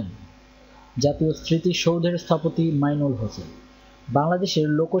হোসেন। জাতীয় স্মৃতিসৌধের স্থপতি মাইনুল হোসেন। বাংলাদেশের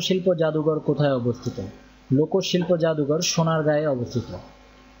লোকশিল্প জাদুঘর কোথায় অবস্থিত? লোকশিল্প জাদুঘর সোনারগাঁয়ে অবস্থিত।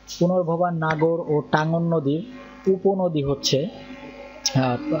 পুনর্ভবা, নাগর ও টাঙ্গন নদীর উপনদী হচ্ছে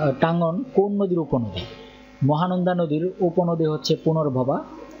টাঙ্গন কোন নদীর উপনদী? মহানন্দা নদীর উপনদী হচ্ছে পুনর্ভবা,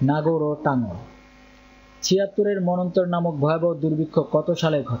 নাগর ও টাঙ্গন। ৭৬-এর মন্বন্তর নামক ভয়াবহ দুর্ভিক্ষ কত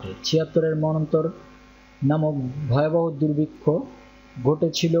সালে ঘটে? ৭৬-এর মন্বন্তর নামক ভয়াবহ দুর্ভিক্ষ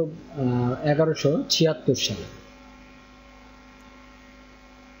ঘটেছিল ১১৭৬ সালে।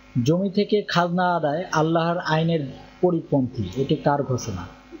 জমি থেকে খাজনা আদায় আল্লাহর আইনের পরিপন্থী, এটি কার ঘোষণা?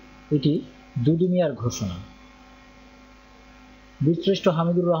 এটি দুদু মিয়ার ঘোষণা। বীরশ্রেষ্ঠ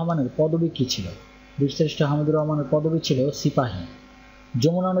হামিদুর রহমানের পদবী কি ছিল? বীরশ্রেষ্ঠ হামিদুর রহমানের পদবী ছিল সিপাহী।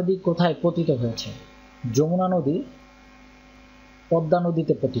 যমুনা নদী কোথায় পতিত হয়েছে? যমুনা নদী পদ্মা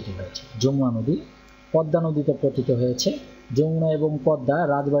নদীতে পতিত হয়েছে। যমুনা নদী পদ্মা নদীতে পতিত হয়েছে। যমুনা এবং পদ্মা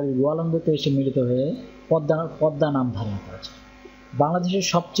রাজবাড়ির গোয়ালন্দতে এসে মিলিত হয়ে পদ্মা নাম ধারণ করেছে। বাংলাদেশের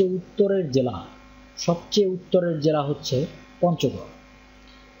সবচেয়ে উত্তরের জেলা হচ্ছে পঞ্চগড়।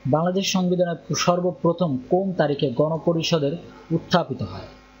 বাংলাদেশ সংবিধানের সর্বপ্রথম কোন তারিখে গণপরিষদের উত্থাপিত হয়?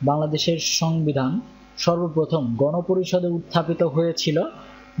 বাংলাদেশের সংবিধান সর্বপ্রথম গণপরিষদে উত্থাপিত হয়েছিল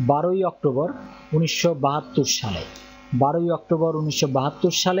 12ই অক্টোবর 1972 সালে। 12ই অক্টোবর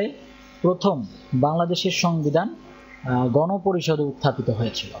 1972 সালে প্রথম বাংলাদেশের সংবিধান গণপরিষদে উত্থাপিত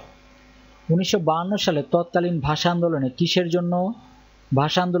হয়েছিল। 1952 সালে তৎকালীন ভাষা আন্দোলন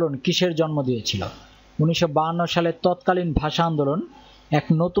কিসের জন্ম দিয়েছিল? 1952 সালে তৎকালীন ভাষা আন্দোলন এক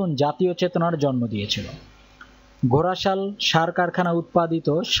নতুন জাতীয় চেতনার জন্ম দিয়েছিল। ঘোড়াশাল সার কারখানা উৎপাদিত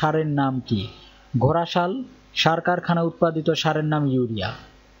সারের নাম কি? ঘোড়াশাল সার কারখানা উৎপাদিত সারের নাম ইউরিয়া।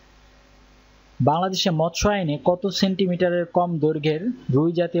 বাংলাদেশে মৎস্য আইনে কত সেন্টিমিটারের কম দৈর্ঘ্যের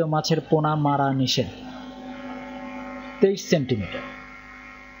রুই জাতীয় মাছের পোনা মারা নিষেধ? 23 সেন্টিমিটার।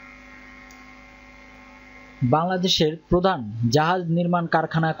 বাংলাদেশের প্রধান জাহাজ নির্মাণ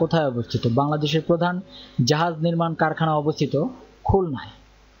কারখানা কোথায় অবস্থিত? বাংলাদেশের প্রধান জাহাজ নির্মাণ কারখানা অবস্থিত খুলনায়।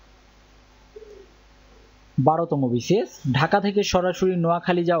 12তম BCS, ঢাকা থেকে সরাসরি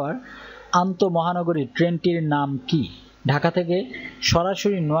নোয়াখালী যাওয়ার আন্তঃমহানগরী ট্রেনটির নাম কি? ঢাকা থেকে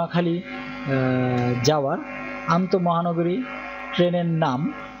সরাসরি নোয়াখালী যাওয়ার আন্তঃমহানগরী ট্রেনের নাম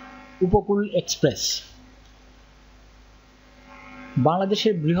উপকূল এক্সপ্রেস।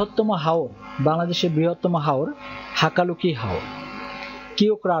 বাংলাদেশের বৃহত্তম হাওর হাকালুকি হাওর।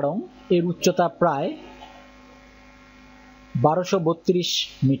 কিওক্রাডং এর উচ্চতা প্রায় 1232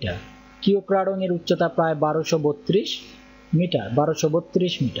 মিটার। কিওক্রাডং এর উচ্চতা প্রায় 1232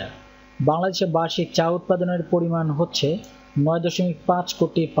 মিটার। বাংলাদেশে বার্ষিক চা উৎপাদনের পরিমাণ হচ্ছে 9.5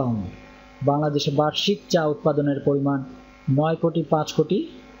 কোটি পাউন্ড। বাংলাদেশে বার্ষিক চা উৎপাদনের পরিমাণ 9.5 কোটি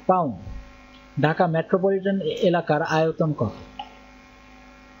পাউন্ড। ঢাকা মেট্রোপলিটন এলাকার আয়তন কত?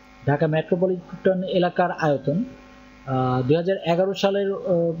 ঢাকা মেট্রোপলিটন এলাকার আয়তন 2011 সালের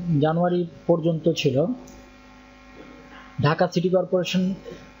জানুয়ারি পর্যন্ত ছিল, ঢাকা সিটি কর্পোরেশন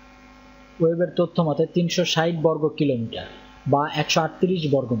ওয়েবের তথ্য মতে 360 বর্গ কিলোমিটার বা 138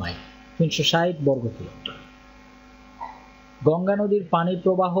 বর্গ মাইল। 360 বর্গ কিলোমিটার। গঙ্গা নদীর পানি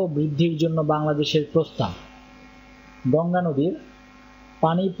প্রবাহ বৃদ্ধির জন্য বাংলাদেশের প্রস্তাব। গঙ্গা নদীর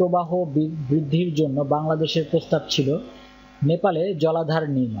পানি প্রবাহ বৃদ্ধির জন্য বাংলাদেশের প্রস্তাব ছিল নেপালে জলাধার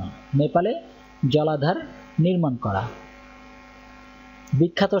নির্মাণ করা।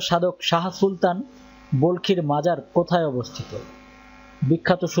 বিখ্যাত সাধক শাহ সুলতান বলখির মাজার কোথায় অবস্থিত?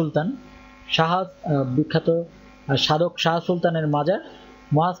 বিখ্যাত সাধক শাহ সুলতানের মাজার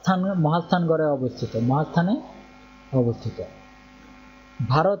মহাস্থানগড়ে অবস্থিত।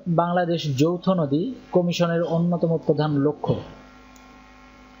 ভারত বাংলাদেশ যৌথ নদী কমিশনের অন্যতম প্রধান লক্ষ্য।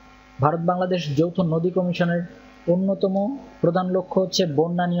 ভারত বাংলাদেশ যৌথ নদী কমিশনের অন্যতম প্রধান লক্ষ্য হচ্ছে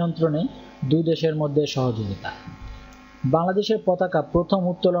বন্যা নিয়ন্ত্রণে দুই দেশের মধ্যে সহযোগিতা। বাংলাদেশের পতাকা প্রথম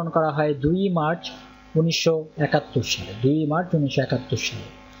উত্তোলন করা হয় 2 মার্চ 1971 সালে। 2 মার্চ 1971 সালে।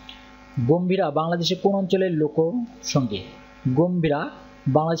 গম্ভীরা বাংলাদেশের কোন অঞ্চলের লোকসঙ্গীত? গম্ভীরা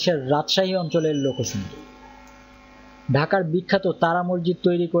বাংলাদেশের রাজশাহী অঞ্চলের লোকসঙ্গীত। ঢাকার বিখ্যাত তারা মসজিদ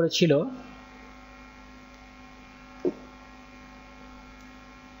তৈরি করেছিল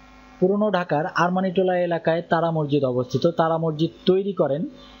পুরনো ঢাকার আরমানিটোলা এলাকায় তারা মসজিদ অবস্থিত। তারা মসজিদ তৈরি করেন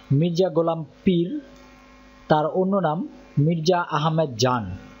মির্জা গোলাম পীর, তার অন্য নাম মির্জা আহমেদ জান।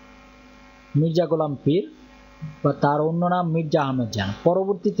 মির্জা গোলাম পীর বা তার অন্য নাম মির্জা আহমেদ জান।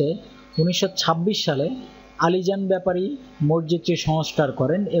 পরবর্তীতে 1926 সালে আলীজান ব্যাপারী মসজিদটি সংস্কার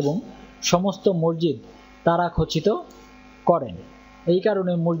করেন এবং সমস্ত মসজিদ তারা খচিত করেন। এই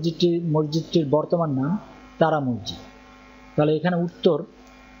কারণে মসজিদটির বর্তমান নাম তারা মসজিদ। তাহলে এখানে উত্তর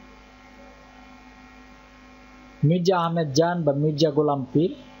মির্জা আহমেদ জান বা মির্জা গোলাম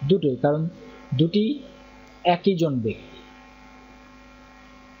পীর, দুটোই, কারণ দুটি একই জন ব্যক্তি।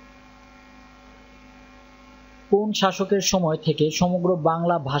 কোন শাসকের সময় থেকে সমগ্র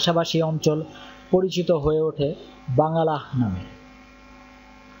বাংলা ভাষাভাষী অঞ্চল পরিচিত হয়ে ওঠে বাংলা নামে?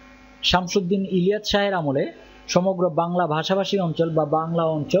 শামসুদ্দিন ইলিয়াস শাহের আমলে সমগ্র বাংলা ভাষাভাষী অঞ্চল বা বাংলা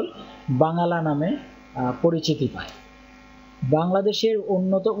অঞ্চল বাংলা নামে পরিচিতি পায়। বাংলাদেশের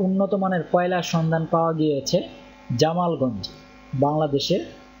উন্নত মানের কয়লার সন্ধান পাওয়া গিয়েছে জামালগঞ্জে। বাংলাদেশের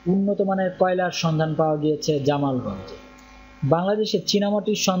উন্নত মানের কয়লার সন্ধান পাওয়া গিয়েছে জামালগঞ্জে। বাংলাদেশের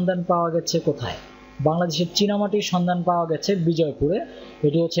চীনামাটির সন্ধান পাওয়া গেছে কোথায়? বাংলাদেশের চীনামাটির সন্ধান পাওয়া গেছে বিজয়পুরে।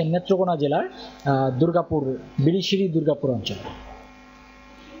 এটি হচ্ছে নেত্রকোনা জেলার দুর্গাপুর, বিরিশিরি দুর্গাপুর অঞ্চলে।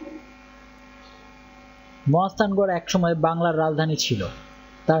 মহাস্থানগড় একসময় বাংলার রাজধানী ছিল,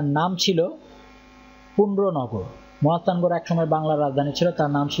 তার নাম ছিল পুন্ড্রনগর। মহাস্থানগড় একসময় বাংলার রাজধানী ছিল, তার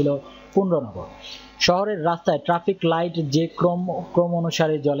নাম ছিল পুন্ড্রনগর। শহরের রাস্তায় ট্রাফিক লাইট যে ক্রম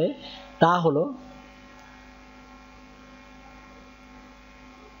অনুসারে জ্বলে তা হলো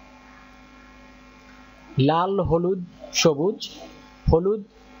লাল, হলুদ, সবুজ, হলুদ,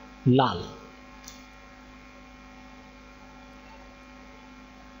 লাল।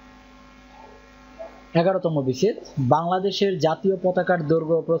 এগারোতম বিসিএস, বাংলাদেশের জাতীয় পতাকার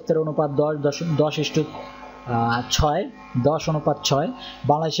দৈর্ঘ্য প্রস্থের অনুপাত 10:6।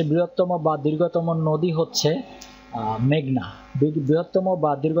 বাংলাদেশের বৃহত্তম বা দীর্ঘতম নদী হচ্ছে মেঘনা। বৃহত্তম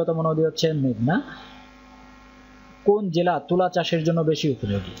বা দীর্ঘতম নদী হচ্ছে মেঘনা। কোন জেলা তুলা চাষের জন্য বেশি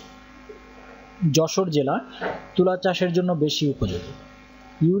উপযোগী? যশোর জেলা তুলা চাষের জন্য বেশি উপযোগী।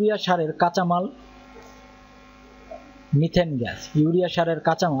 ইউরিয়া সারের কাঁচামাল মিথেন গ্যাস। ইউরিয়া সারের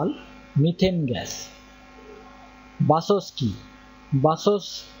কাঁচামাল মিথেন গ্যাস। বাসস কি? বাসস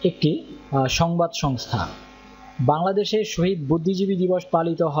একটি সংবাদ সংস্থা। বাংলাদেশে শহীদ বুদ্ধিজীবী দিবস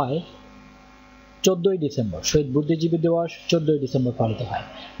পালিত হয় 14ই ডিসেম্বর। শহীদ বুদ্ধিজীবী দিবস 14ই ডিসেম্বর পালিত হয়।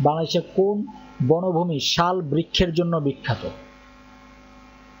 বাংলাদেশের কোন বনভূমি শাল বৃক্ষের জন্য বিখ্যাত?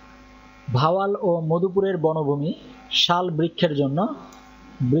 ভাওয়াল ও মধুপুরের বনভূমি শাল বৃক্ষের জন্য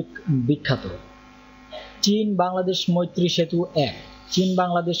বিখ্যাত। চীন বাংলাদেশ মৈত্রী সেতু 1। চীন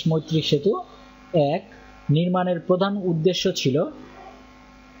বাংলাদেশ মৈত্রী সেতু 1 নির্মাণের প্রধান উদ্দেশ্য ছিল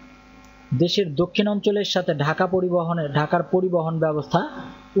দেশের দক্ষিণাঞ্চলের সাথে ঢাকার পরিবহন ব্যবস্থা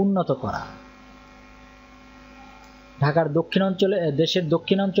উন্নত করা। দেশের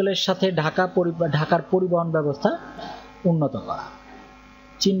দক্ষিণাঞ্চলের সাথে ঢাকার পরিবহন ব্যবস্থা উন্নত করা।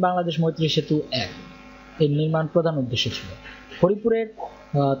 চীন বাংলাদেশ মৈত্রী সেতু 1 এর নির্মাণ প্রধান উদ্দেশ্য ছিল। হরিপুরের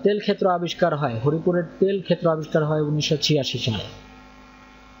তেল ক্ষেত্র আবিষ্কার হয়। হরিপুরের তেল ক্ষেত্র আবিষ্কার হয় 1986 সালে।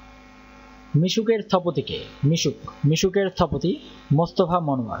 মিশুকের স্থপতি কে? মিশুকের স্থপতি মোস্তফা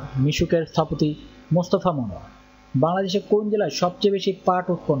মনোয়ার। মিশুকের স্থপতি মোস্তফা মনোয়ার। বাংলাদেশের কোন জেলায় সবচেয়ে বেশি পাট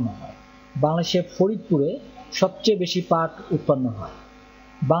উৎপন্ন হয়? বাংলাদেশের ফরিদপুরে সবচেয়ে বেশি পাট উৎপন্ন হয়।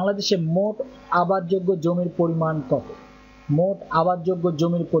 বাংলাদেশে মোট আবাদযোগ্য জমির পরিমাণ কত? মোট আবাদযোগ্য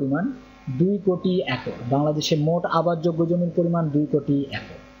জমির পরিমাণ 2 কোটি একর। বাংলাদেশে মোট আবাদযোগ্য জমির পরিমাণ 2 কোটি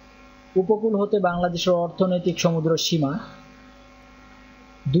একর। উপকূল হতে বাংলাদেশের অর্থনৈতিক সমুদ্র সীমা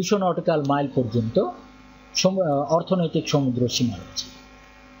 200 নটিক্যাল মাইল পর্যন্ত অর্থনৈতিক সমুদ্র সীমা রয়েছে।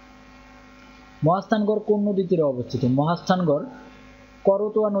 মহাস্থানগড় কোন নদীর তীরে অবস্থিত? মহাস্থানগড়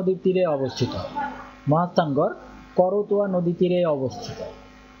করতোয়া নদীর তীরে অবস্থিত। মহাস্থানগড় করতোয়া নদী তীরে অবস্থিত।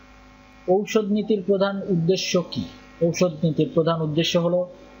 ঔষধ নীতির প্রধান উদ্দেশ্য কি? ঔষধ নীতির প্রধান উদ্দেশ্য হলো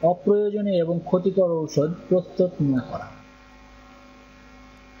অপ্রয়োজনীয় এবং ক্ষতিকর ঔষধ প্রস্তুত না করা।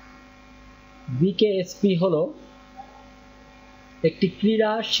 বিকেএসপি হলো একটি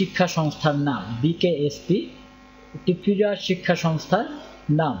ক্রীড়া শিক্ষা সংস্থার নাম। বিকেএসপি একটি ক্রীড়া শিক্ষা সংস্থার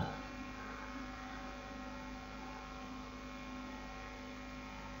নাম।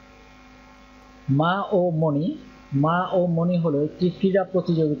 মা ও মণি হলো একটি ক্রীড়া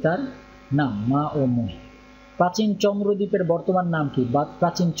প্রতিযোগিতার নাম। মা ও মণি। প্রাচীন চন্দ্রদ্বীপের বর্তমান নাম কি?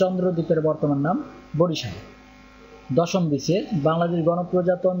 প্রাচীন চন্দ্রদ্বীপের বর্তমান নাম বরিশাল। দশম বিসিএস, বাংলাদেশ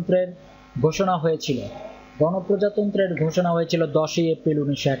গণপ্রজাতন্ত্রের ঘোষণা হয়েছিল। গণপ্রজাতন্ত্রের ঘোষণা হয়েছিল 10ই এপ্রিল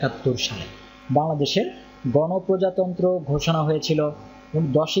 1971 সালে। বাংলাদেশের গণপ্রজাতন্ত্র ঘোষণা হয়েছিল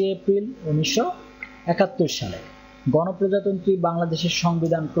 10ই এপ্রিল 1971 সালে। গণপ্রজাতন্ত্রী বাংলাদেশের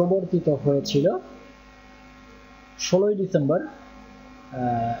সংবিধান প্রবর্তিত হয়েছিল 16ই ডিসেম্বর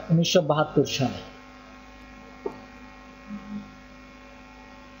 1972 সালে।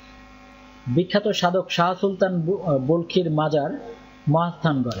 বিখ্যাত সাধক শাহ সুলতান বলখির মাজার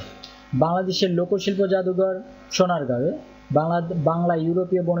মহাস্থানগড়ে। বাংলাদেশের লোকশিল্প জাদুঘর সোনারগাঁওয়ে। বাংলা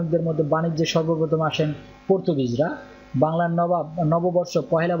ইউরোপীয় বণিকদের মধ্যে বাণিজ্যে সর্বপ্রথম আসেন পর্তুগিজরা। বাংলার নববর্ষ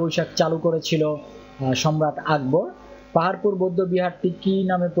পহেলা বৈশাখ চালু করেছিল সম্রাট আকবর। পাহাড়পুর বৌদ্ধবিহারটি কি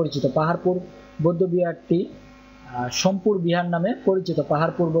নামে পরিচিত? পাহাড়পুর বৌদ্ধবিহারটি সোমপুর বিহার নামে পরিচিত।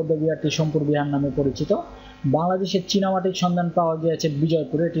 পাহাড়পুর বৌদ্ধবিহারটি সোমপুর বিহার নামে পরিচিত। বাংলাদেশের চীনামাটির সন্ধান পাওয়া গিয়েছে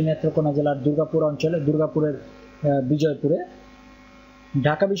বিজয়পুরে, এটি নেত্রকোনা জেলার দুর্গাপুর অঞ্চলে, দুর্গাপুরের বিজয়পুরে।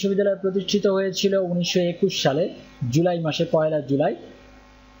 ঢাকা বিশ্ববিদ্যালয় প্রতিষ্ঠিত হয়েছিল 1921 সালে জুলাই মাসে, 1 জুলাই।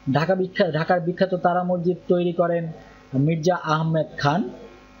 ঢাকার বিখ্যাত তারা মসজিদ তৈরি করেন মির্জা আহমেদ খান।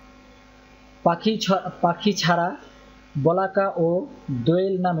 পাখি ছাড়া বলাকা ও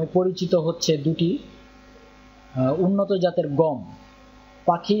দোয়েল নামে পরিচিত হচ্ছে দুটি উন্নত জাতের গম।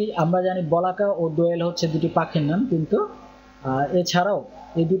 পাখি আমরা জানি বলাকা ও দোয়েল হচ্ছে দুটি পাখির নাম, কিন্তু এছাড়াও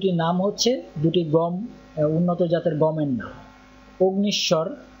এই দুটি নাম হচ্ছে দুটি গম, উন্নত জাতের গমের নাম। অগ্নিশ্বর,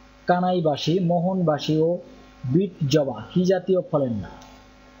 কানাইবাসী, মোহনবাসী ও বিট জবা কি জাতীয় ফলের নাম?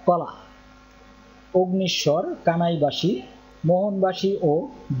 কলা। অগ্নিশ্বর, কানাইবাসী, মোহনবাসী ও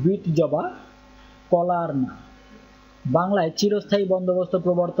বিট জবা কলার নাম। বাংলায় চিরস্থায়ী বন্দোবস্ত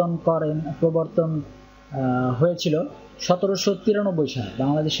প্রবর্তন হয়েছিল 1793 সালে।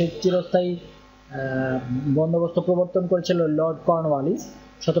 বাংলাদেশের চিরস্থায়ী বন্দোবস্ত প্রবর্তন করেছিল লর্ড কর্নওয়ালিস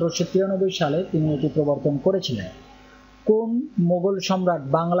 1793 সালে, তিনি এটি প্রবর্তন করেছিলেন। কোন মোগল সম্রাট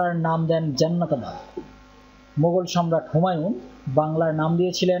বাংলার নাম দেন জান্নাতাবাদ? মোগল সম্রাট হুমায়ুন বাংলার নাম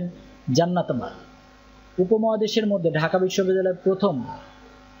দিয়েছিলেন জান্নাতাবাদ। উপমহাদেশের মধ্যে ঢাকা বিশ্ববিদ্যালয়ের প্রথম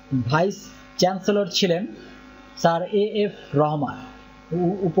ভাইস চ্যান্সেলর ছিলেন স্যার A.F. রহমান।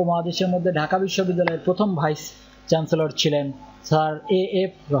 উপমহাদেশের মধ্যে ঢাকা বিশ্ববিদ্যালয়ের প্রথম ভাইস চ্যান্সেলর ছিলেন স্যার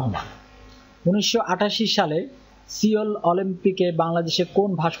A.F. রহমান। 1988 সালে সিওল অলিম্পিকে বাংলাদেশে কোন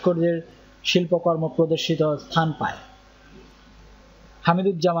ভাস্কর্যের শিল্পকর্ম প্রদর্শিত স্থান পায়?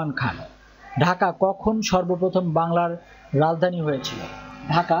 হামিদুজ্জামান খান। ঢাকা কখন সর্বপ্রথম বাংলার রাজধানী হয়েছিল?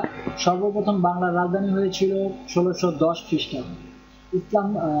 ঢাকা সর্বপ্রথম বাংলার রাজধানী হয়েছিল 1610 খ্রিস্টাব্দে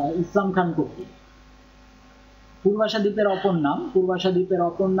ইসলাম খান কর্তৃক। পূর্বাশা দ্বীপের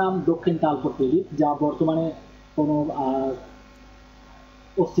অপর নাম দক্ষিণ তালপট্টি দ্বীপ, যা বর্তমানে কোনো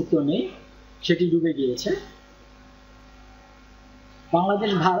অস্তিত্ব নেই, সেটি ডুবে গিয়েছে।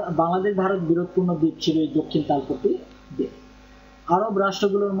 বাংলাদেশ ভারত বিরোধপূর্ণ দ্বীপ ছিল এই দক্ষিণ তালপট্টি দ্বীপ। আরব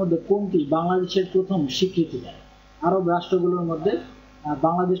রাষ্ট্রগুলোর মধ্যে কোনটি বাংলাদেশের প্রথম স্বীকৃতি দেয়? আরব রাষ্ট্রগুলোর মধ্যে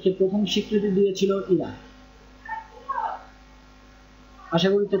বাংলাদেশকে প্রথম স্বীকৃতি দিয়েছিল ইরান। আশা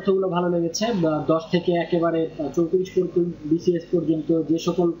করি তথ্যগুলো ভালো লেগেছে। 10 থেকে একেবারে 34 BCS পর্যন্ত যে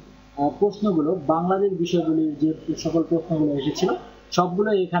সকল প্রশ্নগুলো বাংলাদেশ বিষয়গুলির যে সকল প্রশ্নগুলো এসেছিল সবগুলো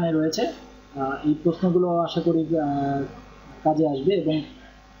এখানে রয়েছে। এই প্রশ্নগুলো আশা করি কাজে আসবে, এবং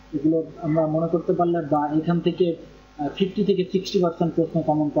এগুলো আমরা মনে করতে পারলে বা এখান থেকে 50 থেকে 60% প্রশ্ন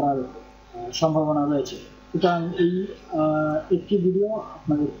কমন করার সম্ভাবনা রয়েছে। সুতরাং এই একটি ভিডিও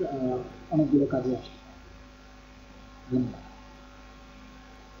আপনাদের অনেকগুলো কাজে আসবে। ধন্যবাদ।